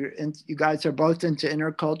appropriate if you guys are both into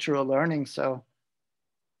intercultural learning. So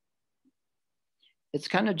it's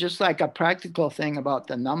kind of just like a practical thing about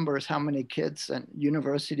the numbers, how many kids and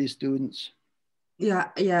university students. Yeah,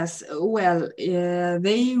 yes. Well,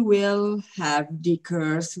 they will have the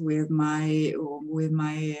course with my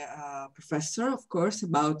professor, of course,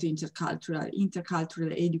 about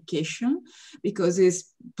intercultural education, because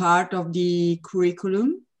it's part of the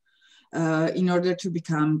curriculum in order to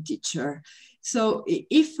become teacher. So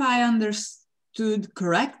if I understood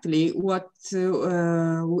correctly, what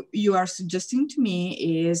you are suggesting to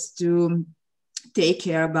me is to take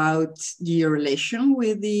care about the relation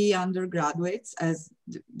with the undergraduates as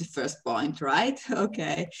the first point, right?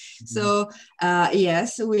 Okay. Mm-hmm. So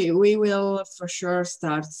yes, we will for sure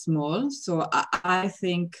start small. So I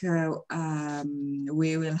think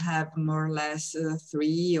we will have more or less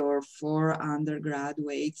 3 or 4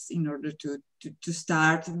 undergraduates in order to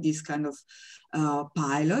start this kind of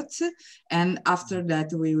pilot. And after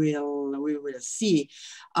that, we will see.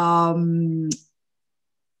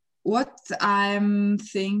 What I'm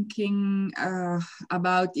thinking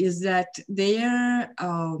about is that their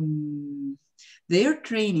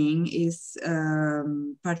training is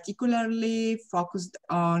particularly focused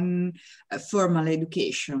on formal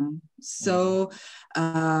education. So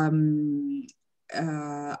I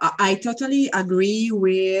totally agree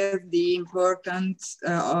with the importance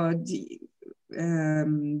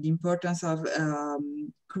of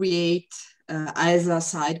create as a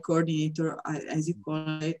site coordinator, as you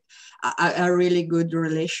call it, a really good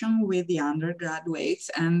relation with the undergraduates,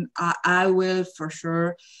 and I will for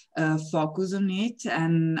sure focus on it.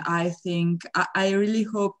 And I think I really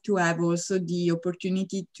hope to have also the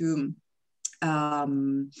opportunity to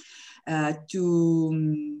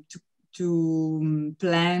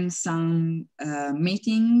plan some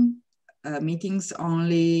meetings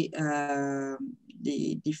only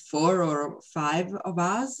the 4 or 5 of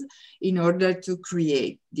us in order to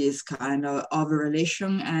create this kind of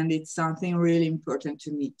relation, and it's something really important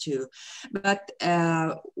to me too. But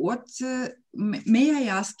may I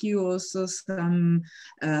ask you also some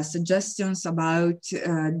suggestions about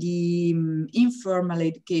the informal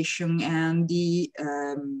education and the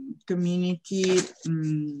community?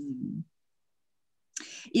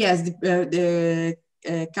 Yes, the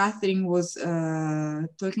Catherine was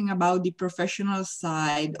talking about the professional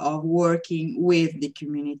side of working with the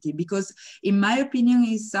community, because in my opinion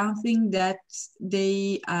is something that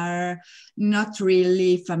they are not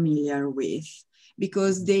really familiar with,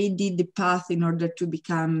 because they did the path in order to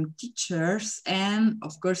become teachers. And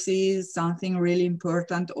of course, it is something really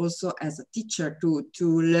important also as a teacher to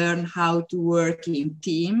learn how to work in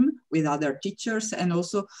team with other teachers, and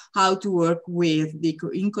also how to work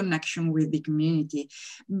in connection with the community.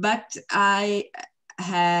 But I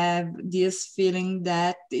have this feeling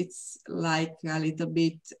that it's like a little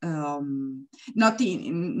bit not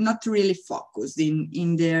really focused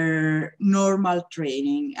in their normal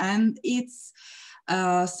training, and it's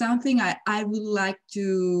something I would like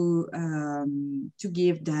to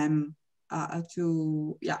give them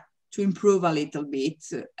to improve a little bit,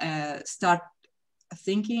 start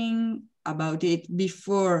thinking about it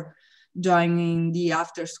before joining the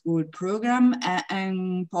after-school program,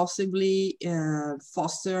 and possibly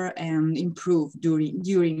foster and improve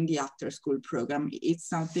during the after-school program. It's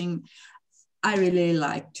something I really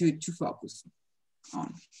like to focus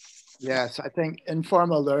on. Yes, I think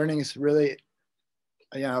informal learning is really,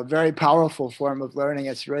 a very powerful form of learning.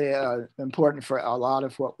 It's really important for a lot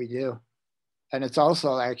of what we do. And it's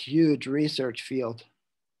also a huge research field.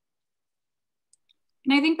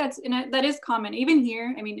 And I think that is common, even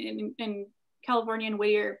here. I mean, in California and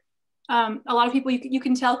Whittier, a lot of people, you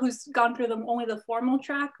can tell who's gone through only the formal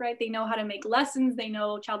track, right? They know how to make lessons, they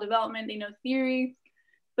know child development, they know theory.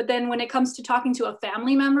 But then when it comes to talking to a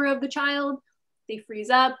family member of the child, they freeze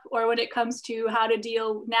up. Or when it comes to how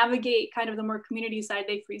to navigate kind of the more community side,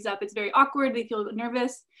 they freeze up. It's very awkward, they feel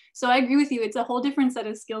nervous. So I agree with you, it's a whole different set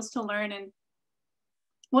of skills to learn. And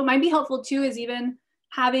what might be helpful too is even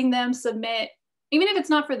having them submit, even if it's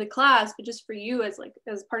not for the class, but just for you as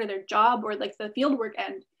part of their job or like the fieldwork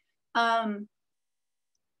end,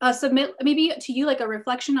 submit maybe to you like a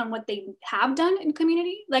reflection on what they have done in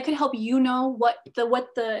community. That could help you know what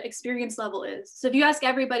the experience level is. So if you ask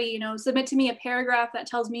everybody, submit to me a paragraph that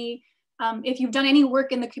tells me if you've done any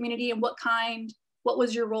work in the community and what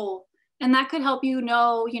was your role. And that could help you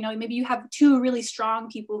know, maybe you have 2 really strong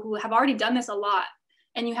people who have already done this a lot,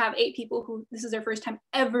 and you have 8 people who this is their first time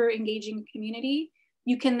ever engaging in community.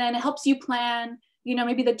 You can then, it helps you plan,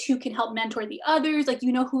 maybe the 2 can help mentor the others. Like,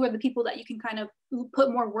 who are the people that you can kind of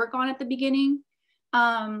put more work on at the beginning.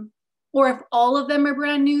 Or if all of them are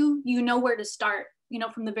brand new, where to start,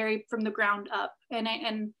 from the ground up.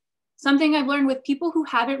 And something I've learned with people who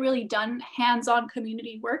haven't really done hands-on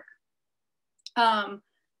community work,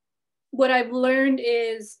 what I've learned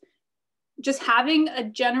is just having a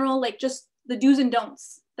general, just the do's and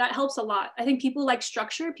don'ts. That helps a lot. I think people like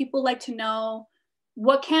structure. People like to know,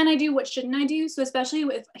 what can I do? What shouldn't I do? So especially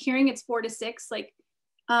with hearing it's 4 to 6,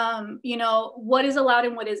 what is allowed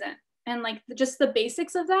and what isn't. And just the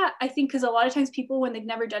basics of that, I think, because a lot of times people, when they've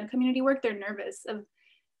never done community work, they're nervous of,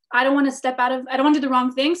 I don't want to do the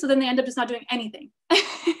wrong thing. So then they end up just not doing anything.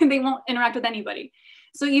 They won't interact with anybody.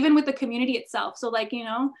 So even with the community itself, so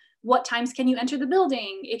what times can you enter the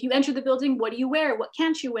building? If you enter the building, what do you wear? What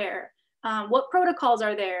can't you wear? What protocols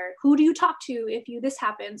are there? Who do you talk to if this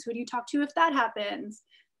happens? Who do you talk to if that happens?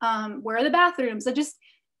 Where are the bathrooms? So just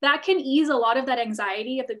that can ease a lot of that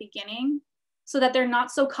anxiety at the beginning, so that they're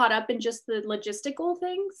not so caught up in just the logistical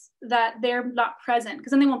things that they're not present,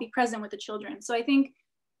 because then they won't be present with the children. So I think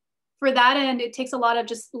for that end, it takes a lot of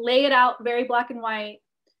just lay it out very black and white.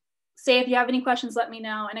 Say, if you have any questions, let me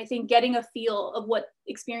know. And I think getting a feel of what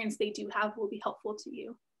experience they do have will be helpful to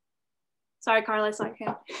you. Sorry, Carla, I saw your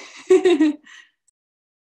hand.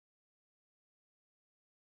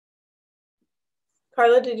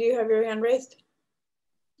 Carla, did you have your hand raised?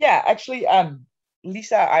 Yeah, actually,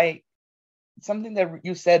 Lisa, something that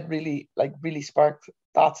you said really sparked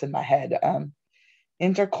thoughts in my head.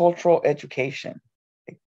 Intercultural education.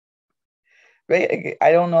 Right?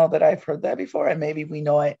 I don't know that I've heard that before, and maybe we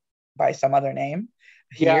know it by some other name.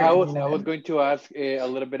 Yeah, I was going to ask a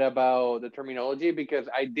little bit about the terminology, because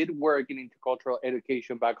I did work in intercultural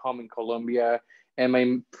education back home in Colombia, and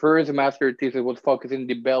my first master's thesis was focused in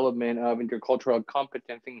development of intercultural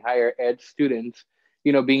competence in higher ed students,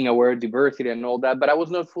 being aware of diversity and all that. But I was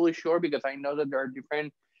not fully sure, because I know that there are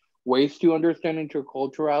different ways to understand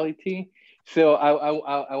interculturality. So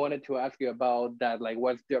I wanted to ask you about that,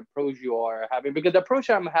 what's the approach you are having? Because the approach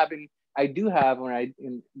I'm having, I do have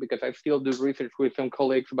because I still do research with some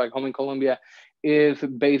colleagues back home in Colombia, is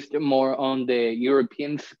based more on the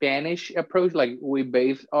European Spanish approach. We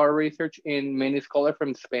base our research in many scholars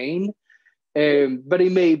from Spain, but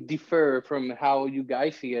it may differ from how you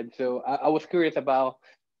guys see it. So I was curious about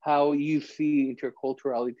how you see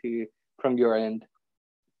interculturality from your end.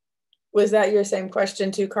 Was that your same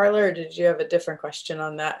question too, Carla, or did you have a different question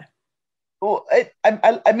on that? Well,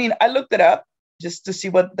 I mean, I looked it up just to see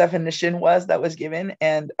what definition was that was given,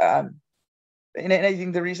 and I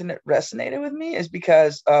think the reason it resonated with me is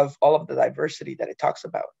because of all of the diversity that it talks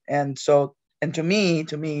about. And so, and to me,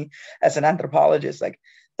 as an anthropologist, like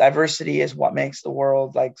diversity is what makes the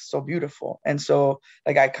world like so beautiful. And so,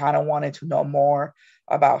 like, I kind of wanted to know more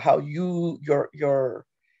about how your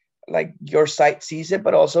site sees it,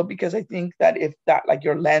 but also because I think that if that, like,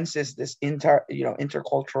 your lens is this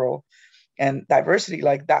intercultural and diversity,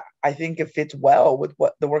 like that, I think it fits well with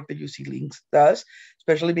what the work that UC Links does,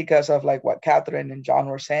 especially because of like what Catherine and John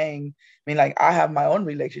were saying. I mean, like, I have my own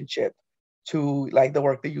relationship to like the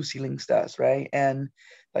work that UC Links does, right? And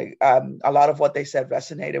like a lot of what they said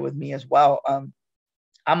resonated with me as well. I'm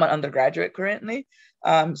an undergraduate currently,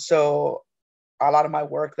 so a lot of my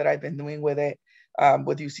work that I've been doing with it,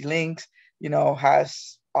 with UC Links,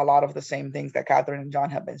 has a lot of the same things that Catherine and John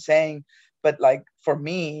have been saying. But like for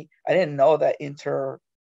me, I didn't know that intercultural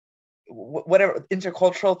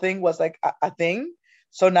thing was like a thing.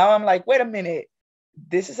 So now I'm like, wait a minute,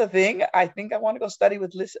 this is a thing. I think I want to go study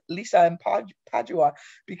with Lisa and Padua,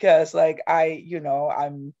 because like I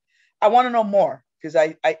want to know more, because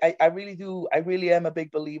I really do. I really am a big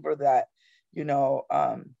believer that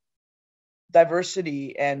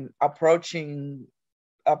diversity and approaching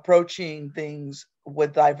things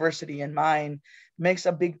with diversity in mind makes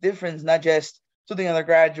a big difference, not just to the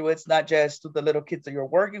undergraduates, not just to the little kids that you're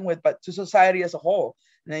working with, but to society as a whole.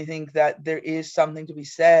 And I think that there is something to be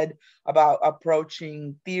said about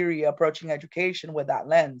approaching theory, approaching education with that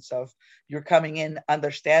lens of you're coming in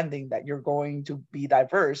understanding that you're going to be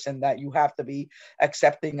diverse and that you have to be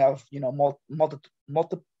accepting of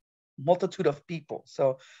multitude of people.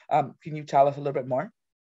 So can you tell us a little bit more?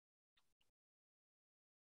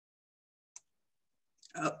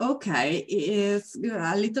 Okay, it's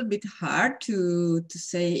a little bit hard to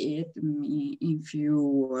say it in few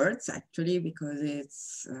words, actually, because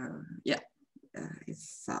it's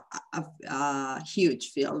it's a huge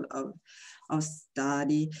field of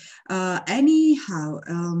study. Anyhow,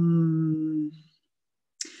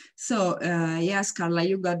 so yes, Carla,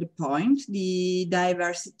 you got the point. The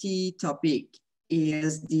diversity topic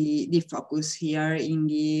is the focus here in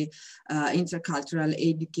the intercultural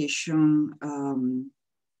education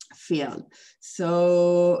field.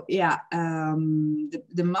 So yeah,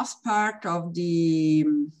 the most part of these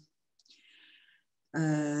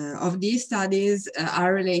studies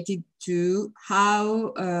are related to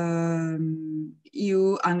how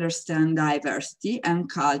you understand diversity and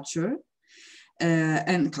culture,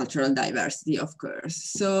 and cultural diversity, of course.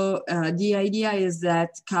 So the idea is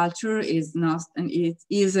that culture is not, and it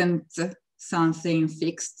isn't something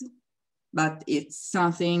fixed, but it's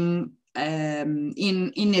something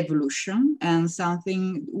in evolution, and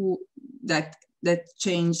something that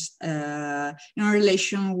changed in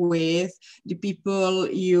relation with the people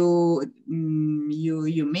you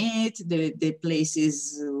meet, the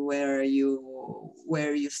places where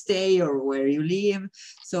you stay or where you live.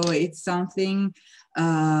 So it's something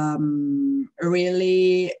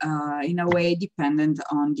really in a way dependent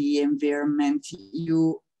on the environment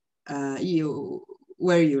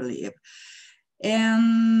where you live.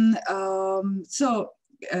 And so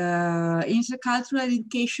intercultural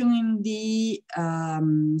education in the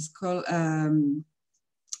school,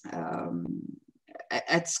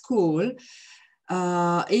 at school,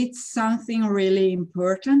 it's something really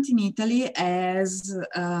important in Italy, as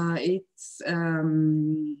it's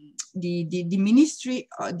the Ministry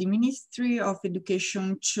of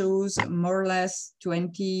Education chose more or less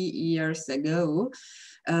 20 years ago.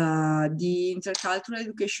 The intercultural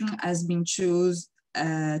education has been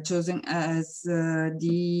chosen as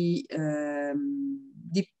the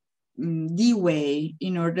way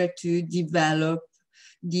in order to develop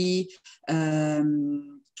the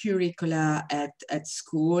curricula at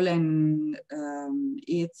school, and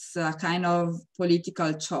it's a kind of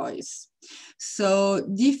political choice. So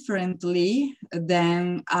differently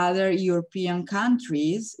than other European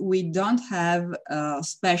countries, we don't have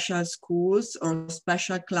special schools or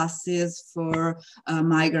special classes for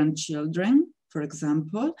migrant children, for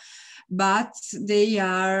example, but they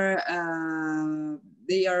are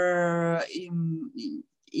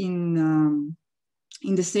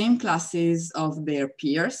in the same classes of their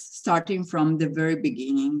peers, starting from the very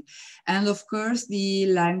beginning. And of course, the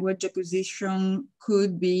language acquisition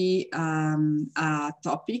could be a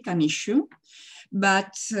topic, an issue,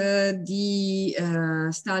 but the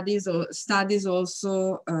studies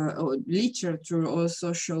also, or literature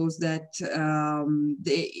also shows that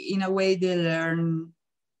in a way they learn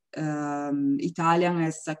Italian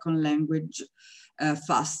as second language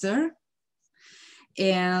faster.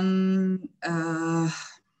 And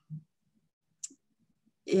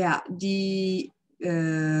yeah, the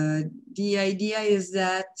idea is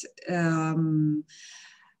that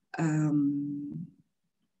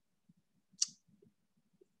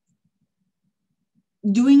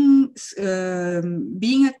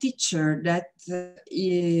being a teacher that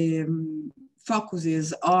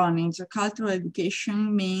focuses on intercultural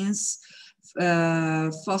education means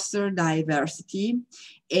foster diversity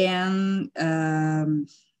and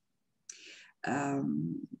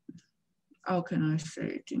how can I say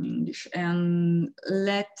it in English? And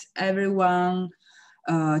let everyone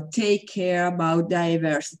take care about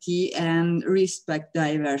diversity and respect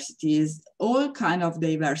diversities, all kind of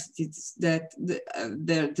diversities that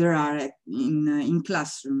there are in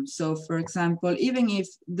classrooms. So for example, even if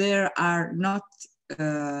there are not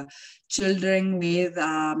children with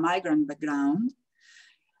a migrant background,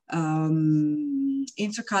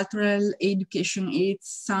 intercultural education is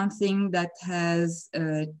something that has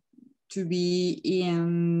to be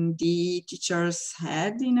in the teacher's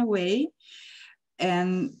head in a way.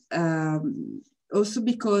 And also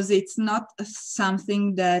because it's not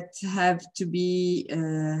something that has to be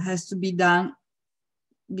done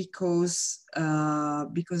because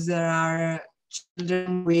there are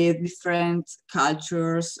children with different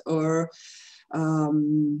cultures or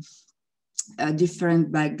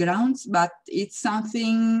different backgrounds, but it's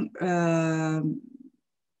something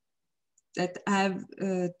that have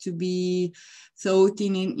to be thought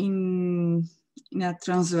in a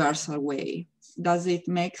transversal way. Does it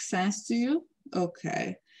make sense to you?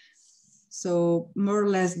 Okay. So more or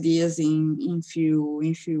less this in few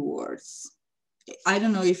words. I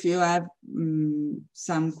don't know if you have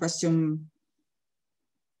some question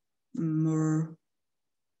more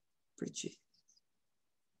precise.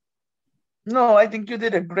 No, I think you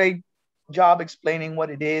did a great job explaining what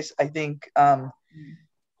it is. I think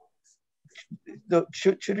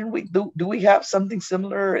shouldn't we do we have something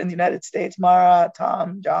similar in the United States, Mara,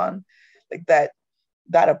 Tom, John, like that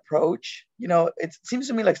approach? You know, it seems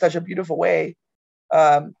to me like such a beautiful way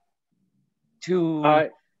to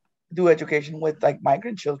do education with like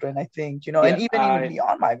migrant children, I think, you know, and even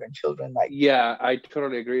beyond migrant children. Like, yeah, I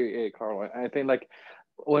totally agree, Carlo. I think like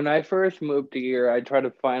when I first moved here, I tried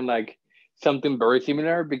to find like something very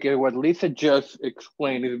similar, because what Lisa just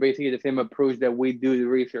explained is basically the same approach that we do the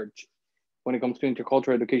research when it comes to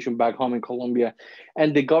intercultural education back home in Colombia.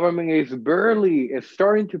 And the government is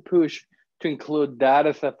starting to push to include that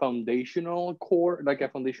as a foundational core, like a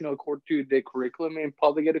foundational core to the curriculum in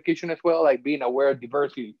public education as well, like being aware of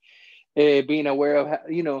diversity, being aware of,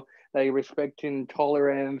 you know, like respecting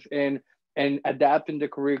tolerance and adapting the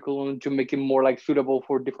curriculum to make it more like suitable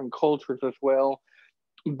for different cultures as well.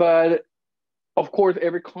 But of course,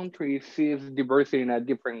 every country sees diversity in a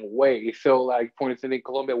different way. So like, for instance, in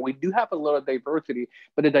Colombia, we do have a lot of diversity,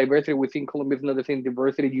 but the diversity we see in Colombia is not the same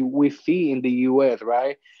diversity we see in the US,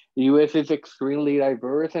 right? The US is extremely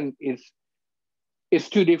diverse, and it's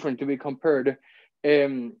too different to be compared.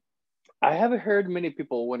 I haven't heard many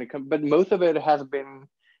people when it comes, but most of it has been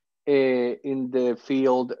in the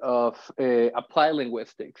field of applied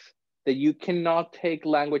linguistics, that you cannot take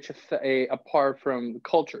language apart from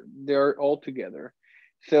culture. They're all together.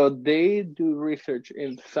 So they do research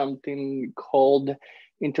in something called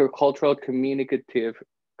intercultural communicative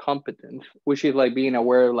competence, which is like being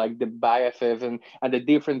aware of like the biases and the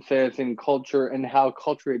differences in culture and how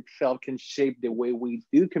culture itself can shape the way we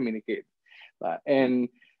do communicate. And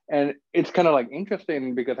it's kind of like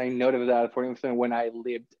interesting, because I noticed that, for instance, when I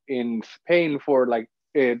lived in Spain for like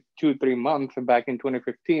 2-3 months back in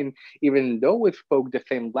 2015, even though we spoke the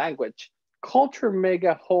same language, culture make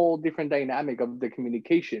a whole different dynamic of the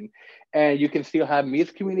communication. And you can still have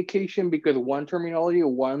miscommunication because one terminology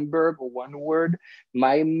or one verb or one word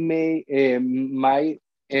might mean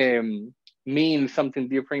something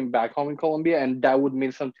different back home in Colombia, and that would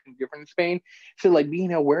mean something different in Spain. So like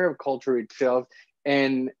being aware of culture itself,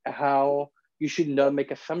 and how you should not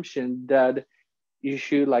make assumption that you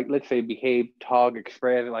should, like, let's say, behave, talk,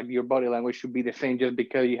 express, like your body language should be the same just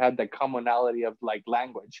because you have the commonality of like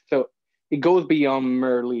language. So it goes beyond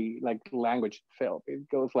merely like language itself. It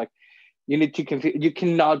goes like, you need to consider, you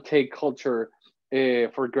cannot take culture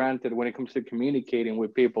for granted when it comes to communicating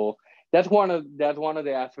with people. That's one of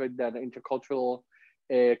the aspects that intercultural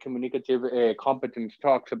communicative competence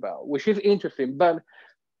talks about, which is interesting. But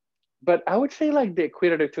I would say like the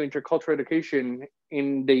equitative to intercultural education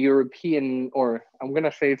in the European, or I'm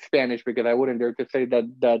gonna say it's Spanish because I wouldn't dare to say that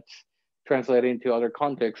that's translated into other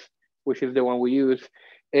contexts, which is the one we use,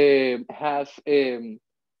 has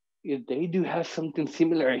if they do have something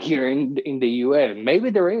similar here in the US. Maybe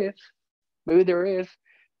there is,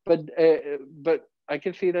 but I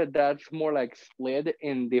can see that that's more like split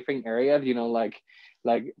in different areas. You know, like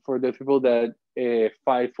for the people that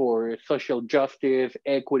fight for social justice,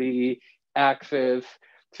 equity, access.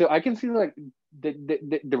 So I can see like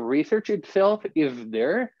the research itself is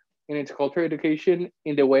there in its cultural education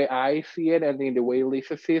in the way I see it and in the way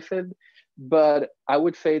Lisa sees it. But I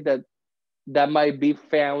would say that that might be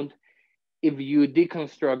found if you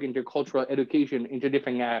deconstruct intercultural education into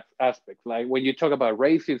different aspects. Like when you talk about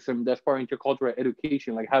racism, that's part of intercultural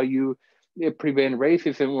education, like how you prevent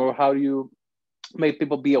racism or how you make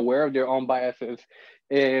people be aware of their own biases.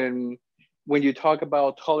 And when you talk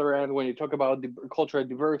about tolerance, when you talk about cultural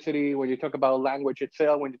diversity, when you talk about language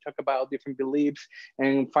itself, when you talk about different beliefs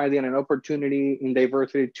and finding an opportunity in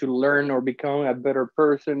diversity to learn or become a better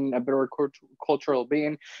person, a better cultural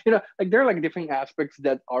being, you know, like there are like different aspects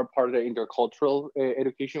that are part of the intercultural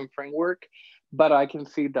education framework. But I can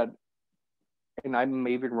see that, and I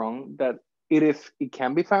may be wrong, that it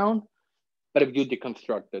can be found, but if you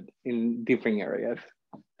deconstruct it in different areas,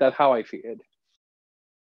 that's how I see it.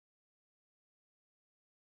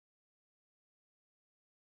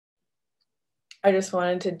 I just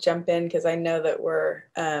wanted to jump in because I know that we're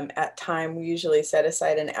at time. We usually set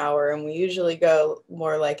aside an hour and we usually go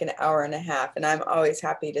more like an hour and a half. And I'm always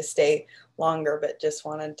happy to stay longer, but just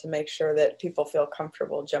wanted to make sure that people feel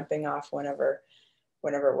comfortable jumping off whenever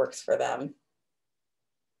works for them.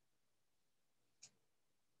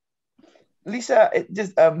 Lisa,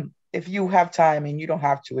 just if you have time, and you don't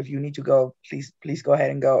have to, if you need to go, please go ahead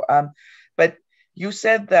and go. But you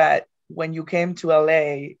said that when you came to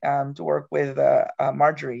LA to work with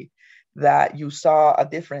Marjorie, that you saw a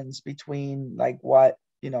difference between like what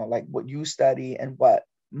you study and what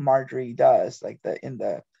Marjorie does, like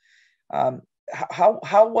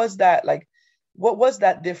how was that, like what was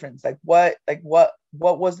that difference, what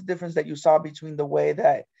was the difference that you saw between the way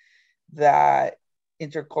that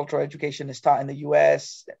intercultural education is taught in the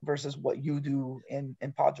US versus what you do in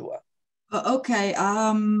Padua? Okay,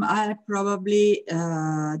 I probably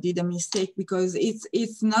did a mistake because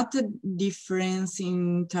it's not a difference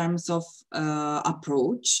in terms of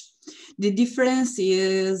approach. The difference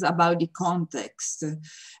is about the context,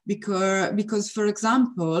 because for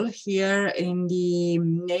example, here in the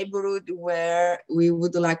neighborhood where we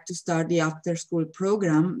would like to start the after-school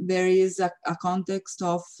program, there is a context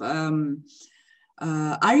of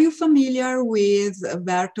are you familiar with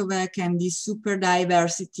Vertovec and the super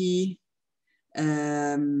diversity?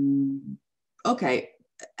 Okay,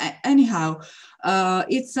 anyhow,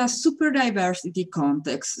 it's a super diversity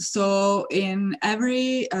context. So in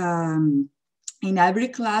every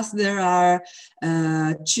class there are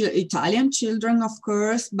Italian children, of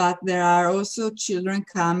course, but there are also children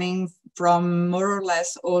coming from more or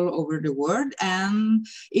less all over the world. And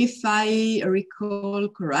if I recall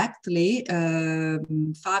correctly,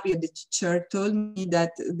 Fabio, the teacher, told me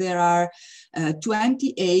that there are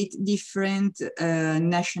 28 different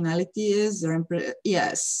nationalities.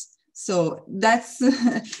 Yes. So that's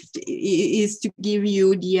is to give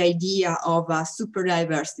you the idea of a super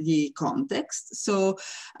diversity context. So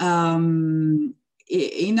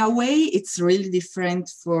in a way, it's really different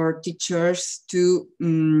for teachers to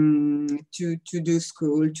do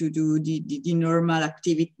school, to do the normal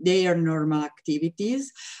activity, their normal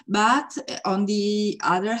activities. But on the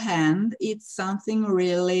other hand, it's something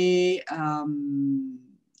really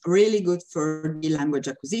really good for the language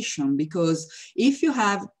acquisition, because if you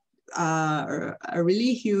have a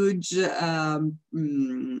really huge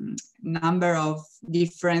number of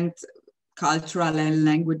different cultural and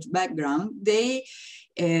language background,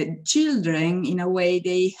 children, in a way,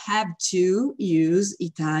 they have to use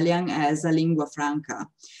Italian as a lingua franca.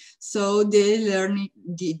 So they learn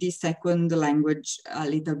the second language a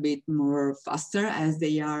little bit more faster, as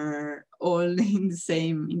they are all in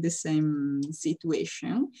the same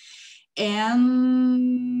situation.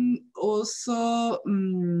 And also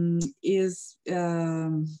it's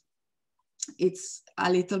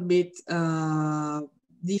a little bit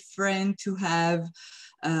different to have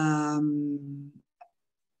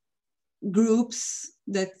groups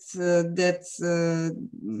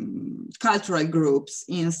cultural groups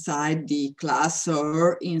inside the class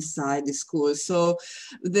or inside the school. So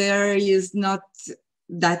there is not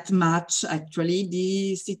that much actually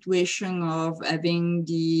the situation of having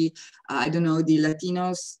the the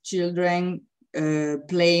Latinos children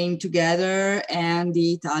playing together and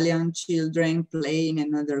the Italian children play in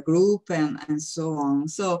another group and so on.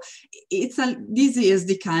 So this is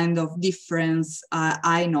the kind of difference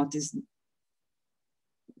I noticed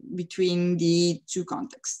between the two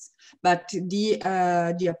contexts. but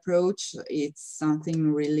the approach, it's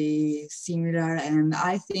something really similar, and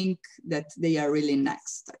I think that they are really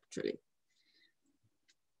next, actually.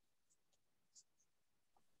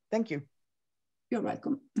 Thank you. You're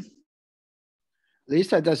welcome.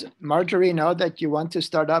 Lisa, does Marjorie know that you want to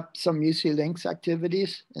start up some UC Links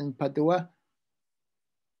activities in Padua?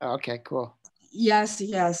 Okay, cool. Yes,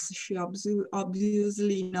 she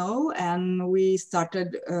obviously know, and we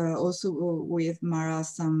started also with Mara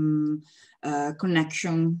some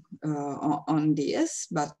connection on this,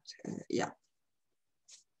 but yeah.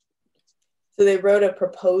 So they wrote a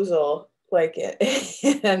proposal like it,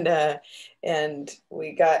 and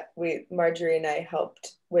Marjorie and I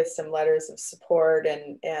helped with some letters of support,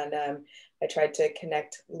 and I tried to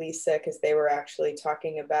connect Lisa because they were actually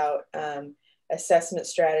talking about assessment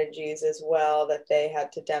strategies as well that they had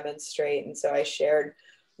to demonstrate, and so I shared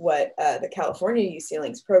what the California UC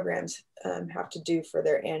Links programs have to do for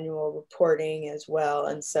their annual reporting as well,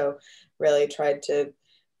 and so really tried to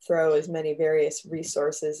throw as many various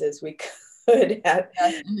resources as we could at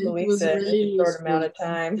Lisa in a short amount of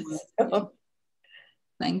time. So.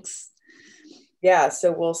 Thanks. Yeah,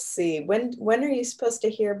 so we'll see. When are you supposed to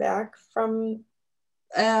hear back from?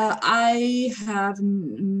 I have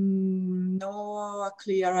no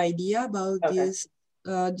clear idea about this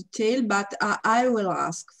detail, but I will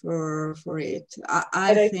ask for it.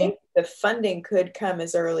 I think the funding could come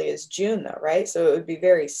as early as June, though, right? So it would be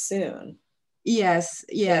very soon. Yes.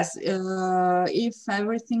 Yeah. If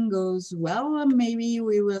everything goes well, maybe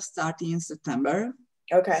we will start in September.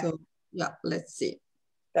 Okay. So yeah, let's see.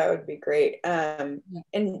 That would be great. And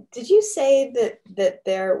did you say that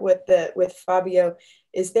there with Fabio,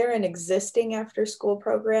 is there an existing after school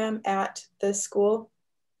program at the school?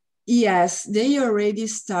 Yes, they already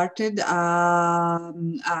started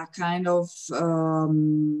a kind of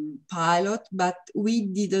pilot, but we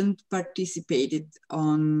didn't participate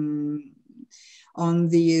on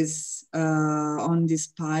this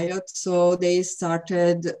pilot. So they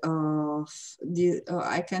started.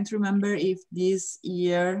 I can't remember if this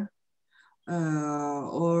year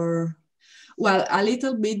or well, a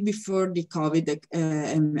little bit before the COVID.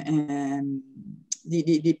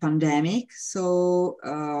 The pandemic. So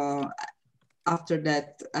after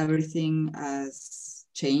that, everything has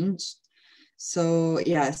changed. So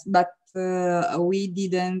yes, but we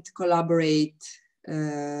didn't collaborated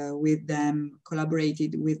with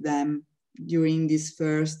them during this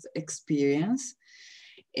first experience.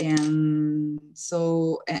 And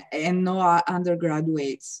so, and no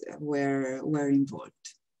undergraduates were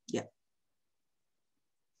involved. Yeah.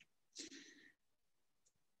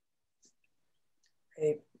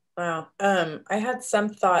 Wow. I had some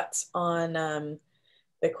thoughts on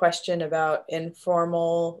the question about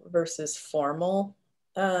informal versus formal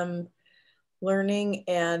learning.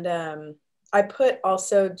 And I put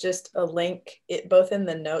also just a link, both in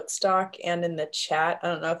the notes doc and in the chat. I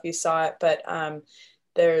don't know if you saw it, but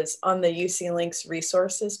there's on the UC Links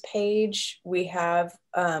resources page, we have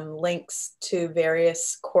links to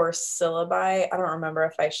various course syllabi. I don't remember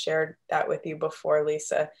if I shared that with you before,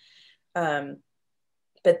 Lisa.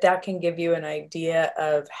 But that can give you an idea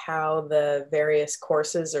of how the various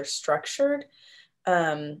courses are structured.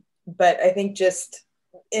 But I think just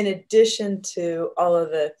in addition to all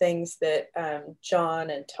of the things that John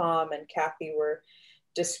and Tom and Kathy were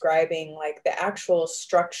describing, like the actual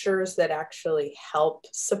structures that actually help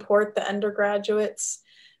support the undergraduates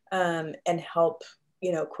and help,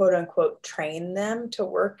 quote unquote, train them to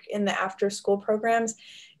work in the after school programs.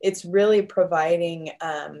 It's really providing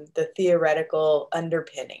the theoretical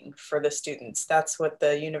underpinning for the students. That's what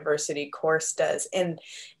the university course does. And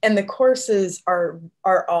the courses are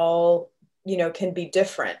all, can be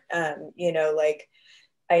different. Like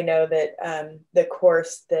I know that the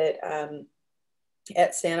course that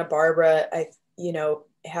at Santa Barbara,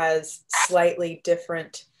 has slightly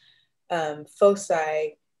different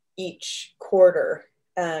foci each quarter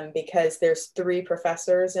because there's 3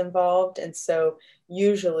 professors involved. And so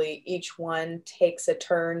usually each one takes a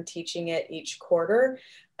turn teaching it each quarter,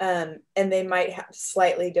 and they might have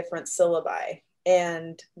slightly different syllabi.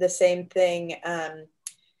 And the same thing,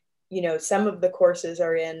 some of the courses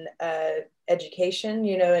are in education,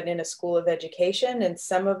 and in a school of education, and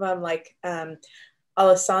some of them, like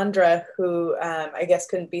Alessandra, who I guess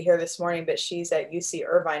couldn't be here this morning, but she's at UC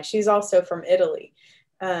Irvine. She's also from Italy.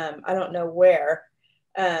 I don't know where,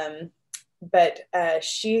 but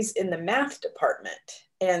she's in the math department.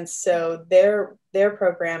 And so their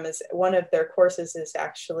program is, one of their courses is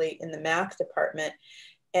actually in the math department.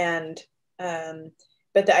 And,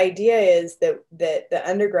 but the idea is that the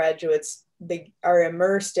undergraduates are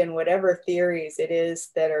immersed in whatever theories it is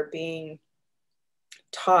that are being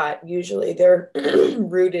taught. Usually they're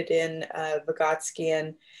rooted in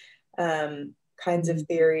Vygotskian kinds of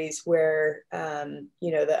theories where,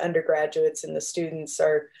 the undergraduates and the students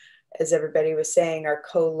are, as everybody was saying, are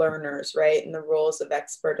co-learners, right? And the roles of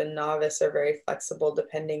expert and novice are very flexible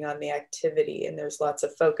depending on the activity. And there's lots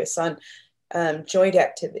of focus on joint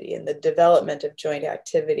activity and the development of joint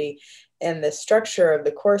activity. And the structure of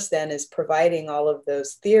the course then is providing all of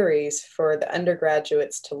those theories for the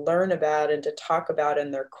undergraduates to learn about and to talk about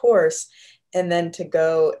in their course, and then to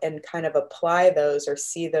go and kind of apply those or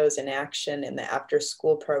see those in action in the after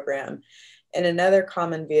school program. And another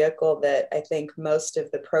common vehicle that I think most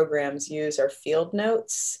of the programs use are field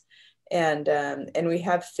notes. And we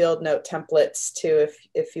have field note templates too,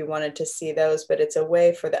 if you wanted to see those, but it's a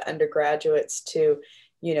way for the undergraduates to,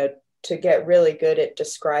 to get really good at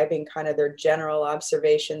describing kind of their general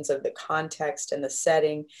observations of the context and the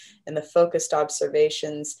setting and the focused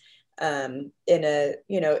observations in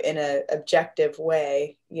a objective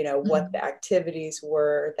way, what the activities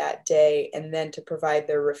were that day, and then to provide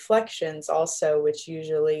their reflections also, which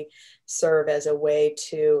usually serve as a way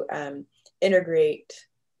to integrate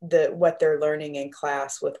what they're learning in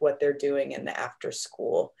class with what they're doing in the after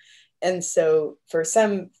school. And so for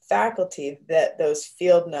some faculty, that those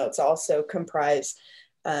field notes also comprise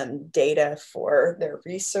data for their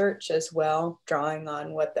research as well, drawing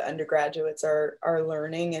on what the undergraduates are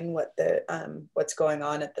learning and what's going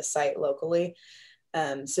on at the site locally.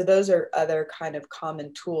 So those are other kind of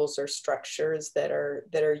common tools or structures that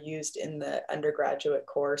are used in the undergraduate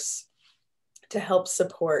course to help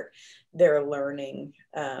support their learning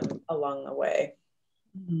along the way.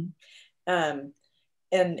 Mm-hmm.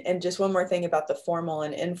 And just one more thing about the formal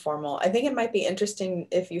and informal. I think it might be interesting,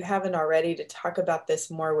 if you haven't already, to talk about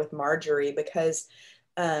this more with Marjorie, because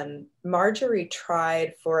Marjorie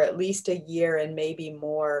tried for at least a year and maybe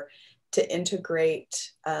more to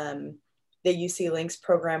integrate the UC Links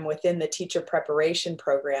program within the teacher preparation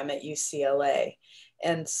program at UCLA.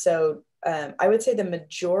 And so I would say the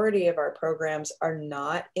majority of our programs are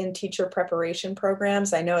not in teacher preparation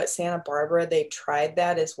programs. I know at Santa Barbara, they tried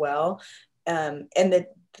that as well.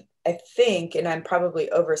 I think, and I'm probably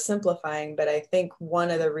oversimplifying, but I think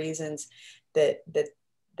one of the reasons that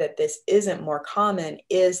this isn't more common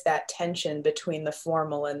is that tension between the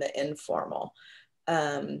formal and the informal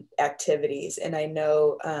activities. And I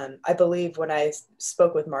know, I believe when I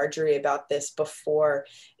spoke with Marjorie about this before,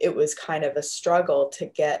 it was kind of a struggle to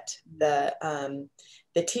get the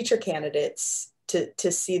teacher candidates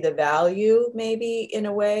to see the value, maybe in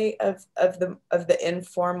a way, of the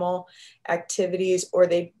informal activities, or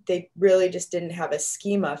they really just didn't have a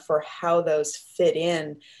schema for how those fit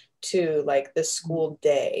in to like the school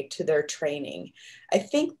day, to their training. I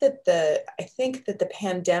think that the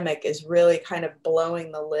pandemic is really kind of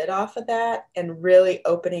blowing the lid off of that and really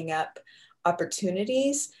opening up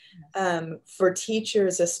opportunities for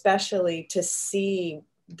teachers, especially, to see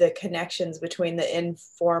the connections between the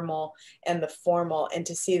informal and the formal, and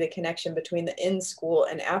to see the connection between the in-school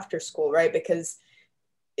and after school, right? Because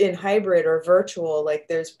in hybrid or virtual, like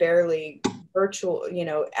there's barely virtual,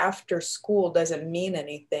 after school doesn't mean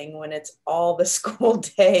anything when it's all the school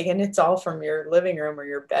day and it's all from your living room or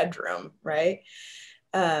your bedroom, right?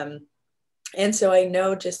 And so I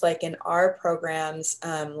know, just like in our programs,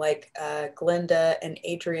 like Glinda and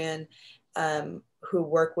Adrian, who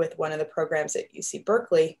work with one of the programs at UC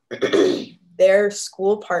Berkeley, their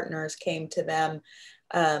school partners came to them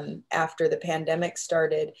after the pandemic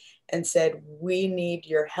started and said, we need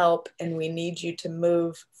your help and we need you to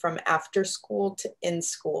move from after school to in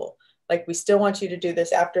school. Like, we still want you to do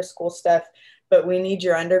this after school stuff, but we need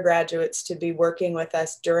your undergraduates to be working with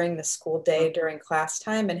us during the school day, during class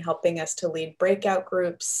time, and helping us to lead breakout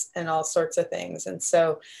groups and all sorts of things. And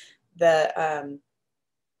so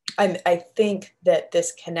I think that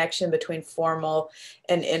this connection between formal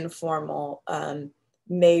and informal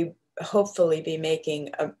may hopefully be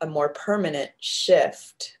making a more permanent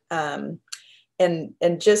shift. And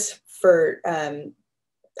just for,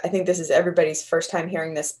 I think this is everybody's first time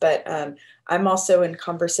hearing this, but I'm also in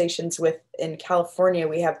conversations in California,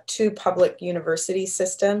 we have 2 public university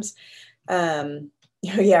systems. One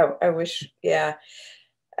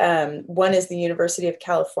is the University of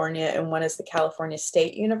California and one is the California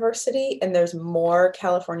State University. And there's more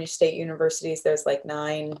California State Universities. There's like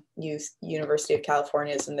 9 University of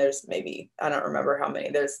Californias, and there's maybe, I don't remember how many,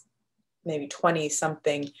 there's maybe 20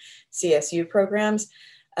 something CSU programs.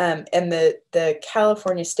 And the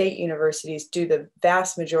California State Universities do the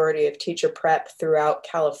vast majority of teacher prep throughout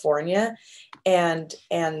California. And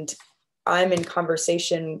I'm in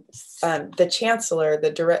conversation. The chancellor,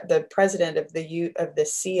 the president of the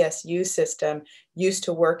CSU system, used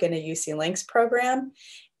to work in a UC Links program,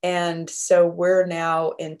 and so we're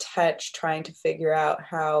now in touch trying to figure out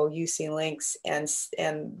how UC Links and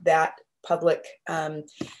that public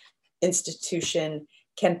institution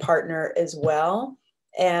can partner as well.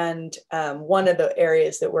 And one of the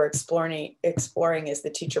areas that we're exploring is the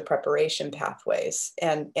teacher preparation pathways,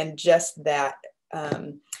 and just that,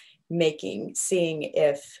 seeing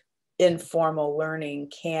if informal learning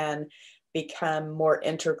can become more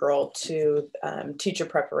integral to teacher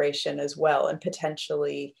preparation as well, and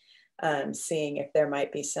potentially seeing if there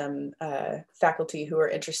might be some faculty who are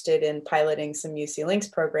interested in piloting some UC Links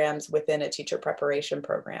programs within a teacher preparation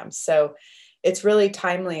program. So it's really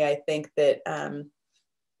timely, I think, that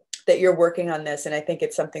that you're working on this. And I think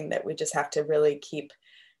it's something that we just have to really keep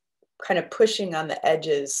kind of pushing on the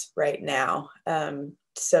edges right now,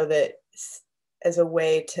 so that as a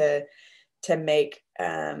way to make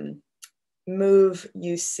move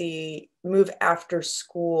after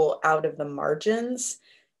school out of the margins,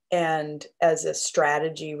 and as a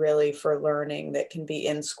strategy really for learning that can be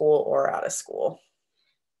in school or out of school.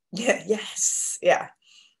 Yeah, yes, yeah.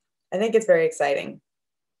 I think it's very exciting.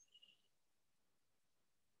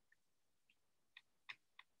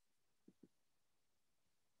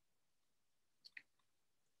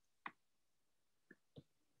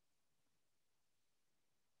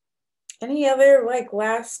 Any other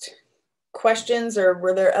last questions, or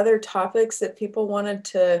were there other topics that people wanted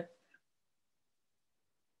to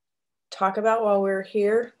talk about while we're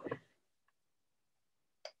here?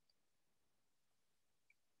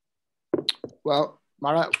 Well,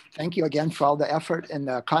 Mara, thank you again for all the effort in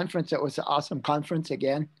the conference. It was an awesome conference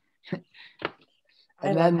again.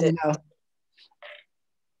 And then,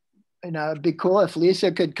 it'd be cool if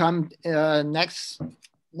Lisa could come next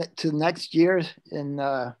year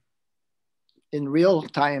in real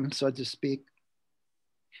time, so to speak.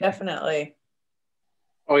 Definitely.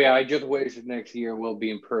 Oh yeah, I just wish next year will be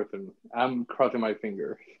in person. I'm crossing my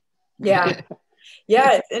fingers. Yeah.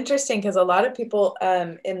 Yeah, it's interesting because a lot of people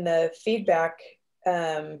in the feedback,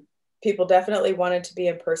 people definitely wanted to be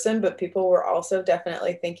in person, but people were also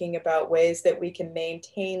definitely thinking about ways that we can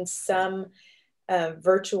maintain some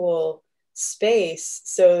virtual space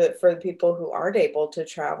so that for the people who aren't able to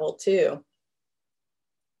travel too.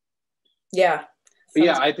 Yeah.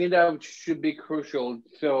 Yeah, I think that should be crucial.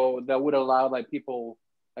 So that would allow people,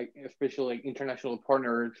 especially international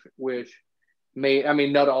partners, which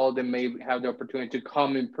not all of them may have the opportunity to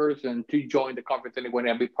come in person to join the conference anyway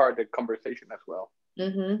and be part of the conversation as well.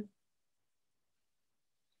 Mm-hmm.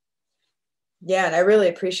 Yeah, and I really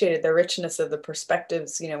appreciated the richness of the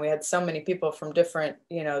perspectives. We had so many people from different,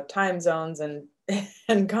 time zones and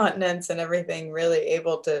continents and everything, really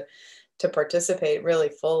able to participate really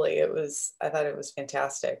fully. I thought it was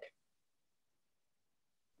fantastic.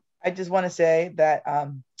 I just want to say that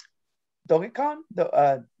Dogecoin,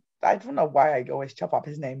 I don't know why I always chop up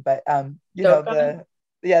his name, but the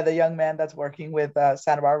young man that's working with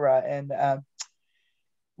Santa Barbara, and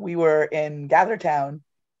we were in GatherTown,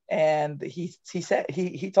 and he said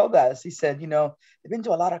he told us, he said, they've been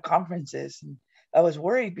to a lot of conferences, and I was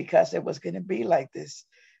worried because it was going to be like this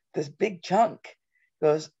big chunk. He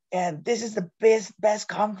goes, and this is the best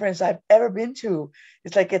conference I've ever been to.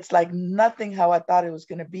 It's like nothing how I thought it was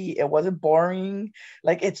going to be. It wasn't boring.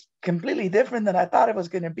 It's completely different than I thought it was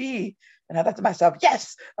going to be. And I thought to myself,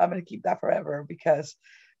 yes, I'm going to keep that forever because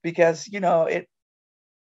it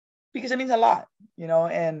means a lot,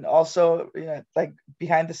 and also,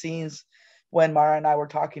 behind the scenes, when Mara and I were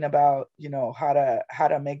talking about, how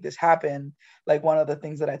to make this happen, one of the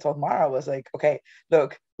things that I told Mara was okay,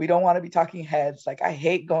 look, we don't want to be talking heads. I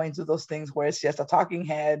hate going to those things where it's just a talking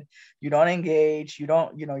head. You don't engage. You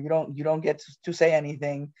don't get to say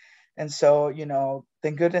anything. And so,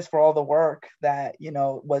 thank goodness for all the work that,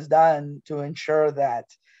 was done to ensure that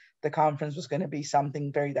the conference was going to be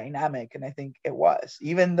something very dynamic. And I think it was,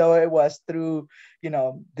 even though it was through,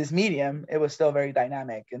 this medium, it was still very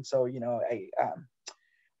dynamic. And so,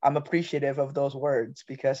 I'm appreciative of those words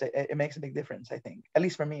because it makes a big difference, I think. At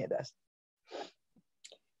least for me, it does.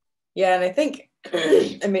 Yeah, and I think,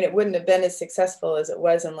 it wouldn't have been as successful as it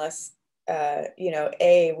was unless,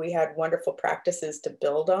 we had wonderful practices to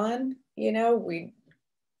build on.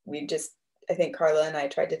 We just, I think Carla and I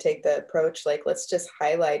tried to take the approach, let's just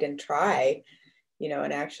highlight and try,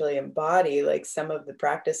 and actually embody some of the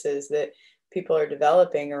practices that people are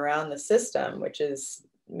developing around the system, which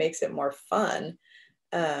makes it more fun.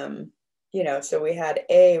 So we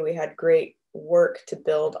had great work to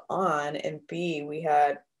build on, and B, we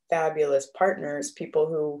had fabulous partners, people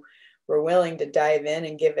who were willing to dive in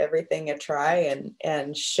and give everything a try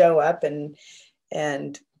and show up and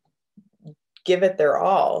give it their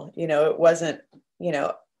all. You know, it wasn't, you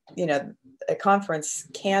know, a conference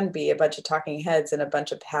can be a bunch of talking heads and a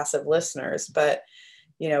bunch of passive listeners, but,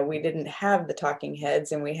 you know, we didn't have the talking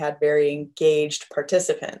heads and we had very engaged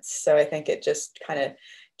participants. So I think it just kind of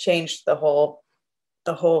changed the whole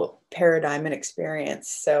paradigm and experience.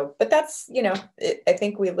 So, but that's, you know, I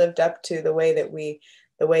think we lived up to the way that we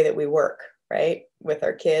work, right, with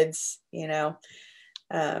our kids. You know,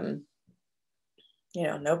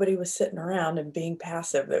 nobody was sitting around and being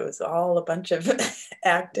passive. It was all a bunch of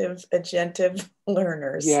active, attentive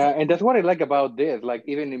learners. Yeah, and that's what I like about this. Like,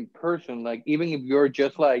 even in person, like, even if you're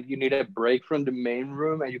just like, you need a break from the main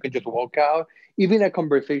room and you can just walk out, even a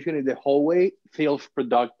conversation in the hallway feels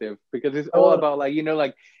productive, because it's all about, like, you know,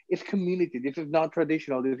 like, it's community. This is not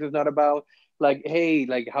traditional. This is not about, like, hey,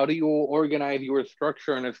 like, how do you organize your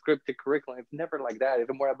structure and a scripted curriculum? It's never like that. It's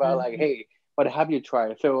more about like, hey, what have you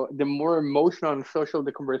tried? So the more emotional and social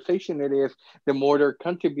the conversation it is, the more they're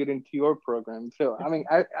contributing to your program. So, I mean,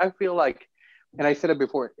 I feel like, and I said it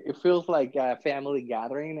before, it feels like a family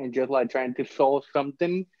gathering and just like trying to solve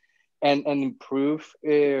something and improve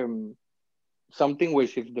something,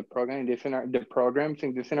 which is the program in this scenario, the programs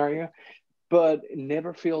in this scenario. But it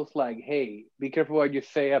never feels like, hey, be careful what you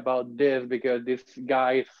say about this, because this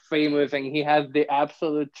guy is famous and he has the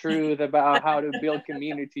absolute truth about how to build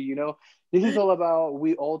community, you know? This is all about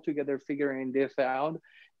we all together figuring this out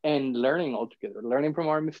and learning all together, learning from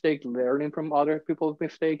our mistakes, learning from other people's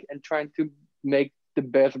mistakes, and trying to make the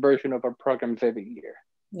best version of our programs every year.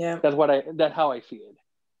 Yeah. That's how I see it.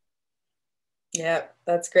 Yeah,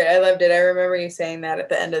 that's great. I loved it. I remember you saying that at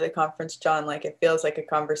the end of the conference, John, like it feels like a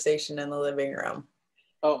conversation in the living room.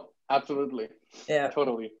 Oh, absolutely. Yeah.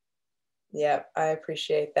 Totally. Yeah, I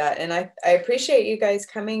appreciate that. And I appreciate you guys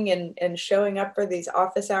coming and showing up for these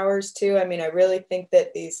office hours too. I mean, I really think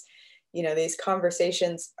that these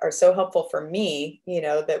conversations are so helpful for me, you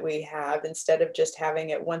know, that we have, instead of just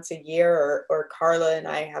having it once a year or Carla and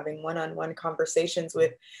I having one-on-one conversations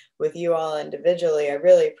with you all individually. I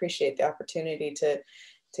really appreciate the opportunity to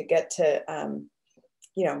get to,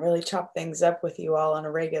 you know, really chop things up with you all on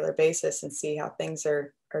a regular basis and see how things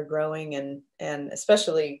are growing. And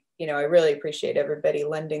especially, you know, I really appreciate everybody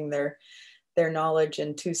lending their knowledge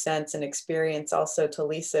and 2 cents and experience also to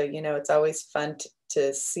Lisa. You know, it's always fun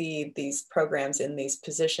to see these programs in these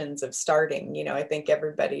positions of starting. You know, I think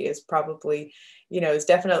everybody is probably, you know, is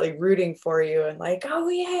definitely rooting for you and like, oh,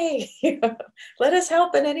 yay, you know, let us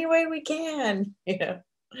help in any way we can, you know.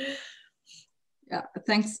 Yeah,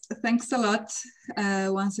 thanks a lot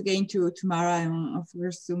once again to Mara and of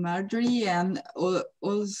course to Marjorie, and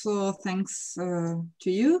also thanks to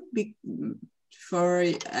you for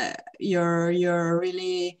your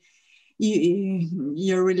really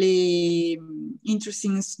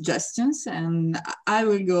interesting suggestions, and I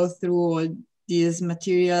will go through all these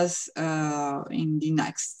materials in the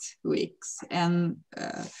next weeks, and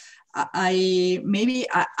I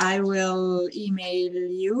will email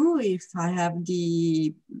you if I have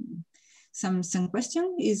some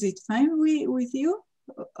question. Is it fine with you?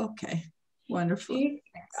 Okay, wonderful.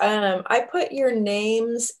 I put your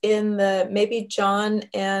names in maybe John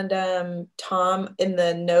and Tom in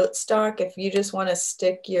the notes doc. If you just want to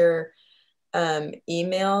stick your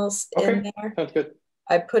emails in there. Sounds good.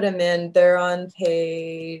 I put them in. They're on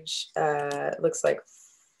page, looks like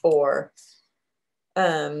 4.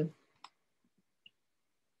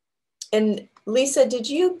 And Lisa, did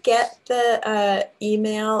you get the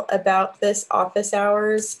email about this office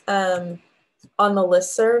hours on the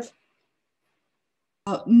listserv?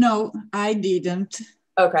 No, I didn't.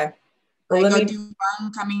 Okay. Well, I got the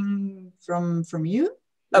one coming from you.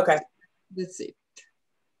 Okay. That's it.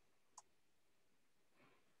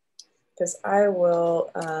 Because I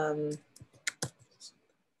will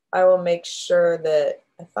make sure that,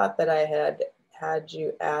 I thought that I had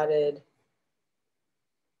you added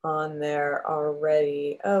on there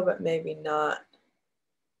already. Oh, but maybe not.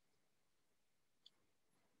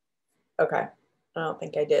 Okay. I don't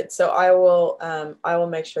think I did. So I will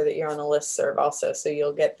make sure that you're on the listserv also, so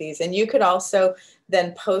you'll get these. And you could also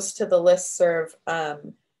then post to the listserv,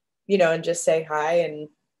 you know, and just say hi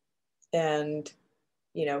and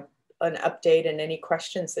you know, an update and any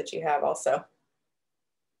questions that you have also.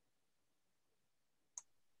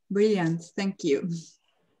 Brilliant. Thank you.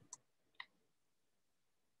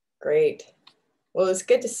 Great. Well, it's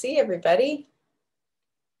good to see everybody.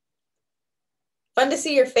 Fun to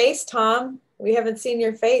see your face, Tom. We haven't seen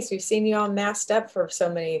your face. We've seen you all masked up for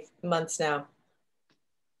so many months now.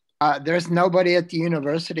 There's nobody at the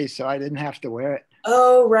university, so I didn't have to wear it.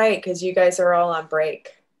 Oh, right, because you guys are all on break.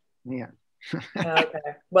 Yeah. Okay.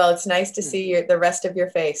 Well, it's nice to see the rest of your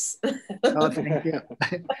face. Oh, thank you.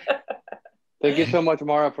 Thank you so much,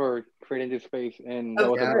 Mara, for creating this space, and that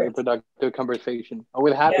was a very productive conversation. I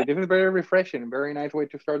was happy. This is very refreshing. Very nice way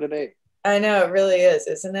to start the day. I know, it really is,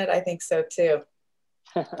 isn't it? I think so too.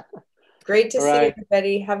 Great to see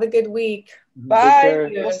everybody. Have a good week.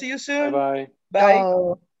 Bye. We'll see you soon. Bye-bye. Bye.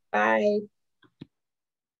 Oh, bye.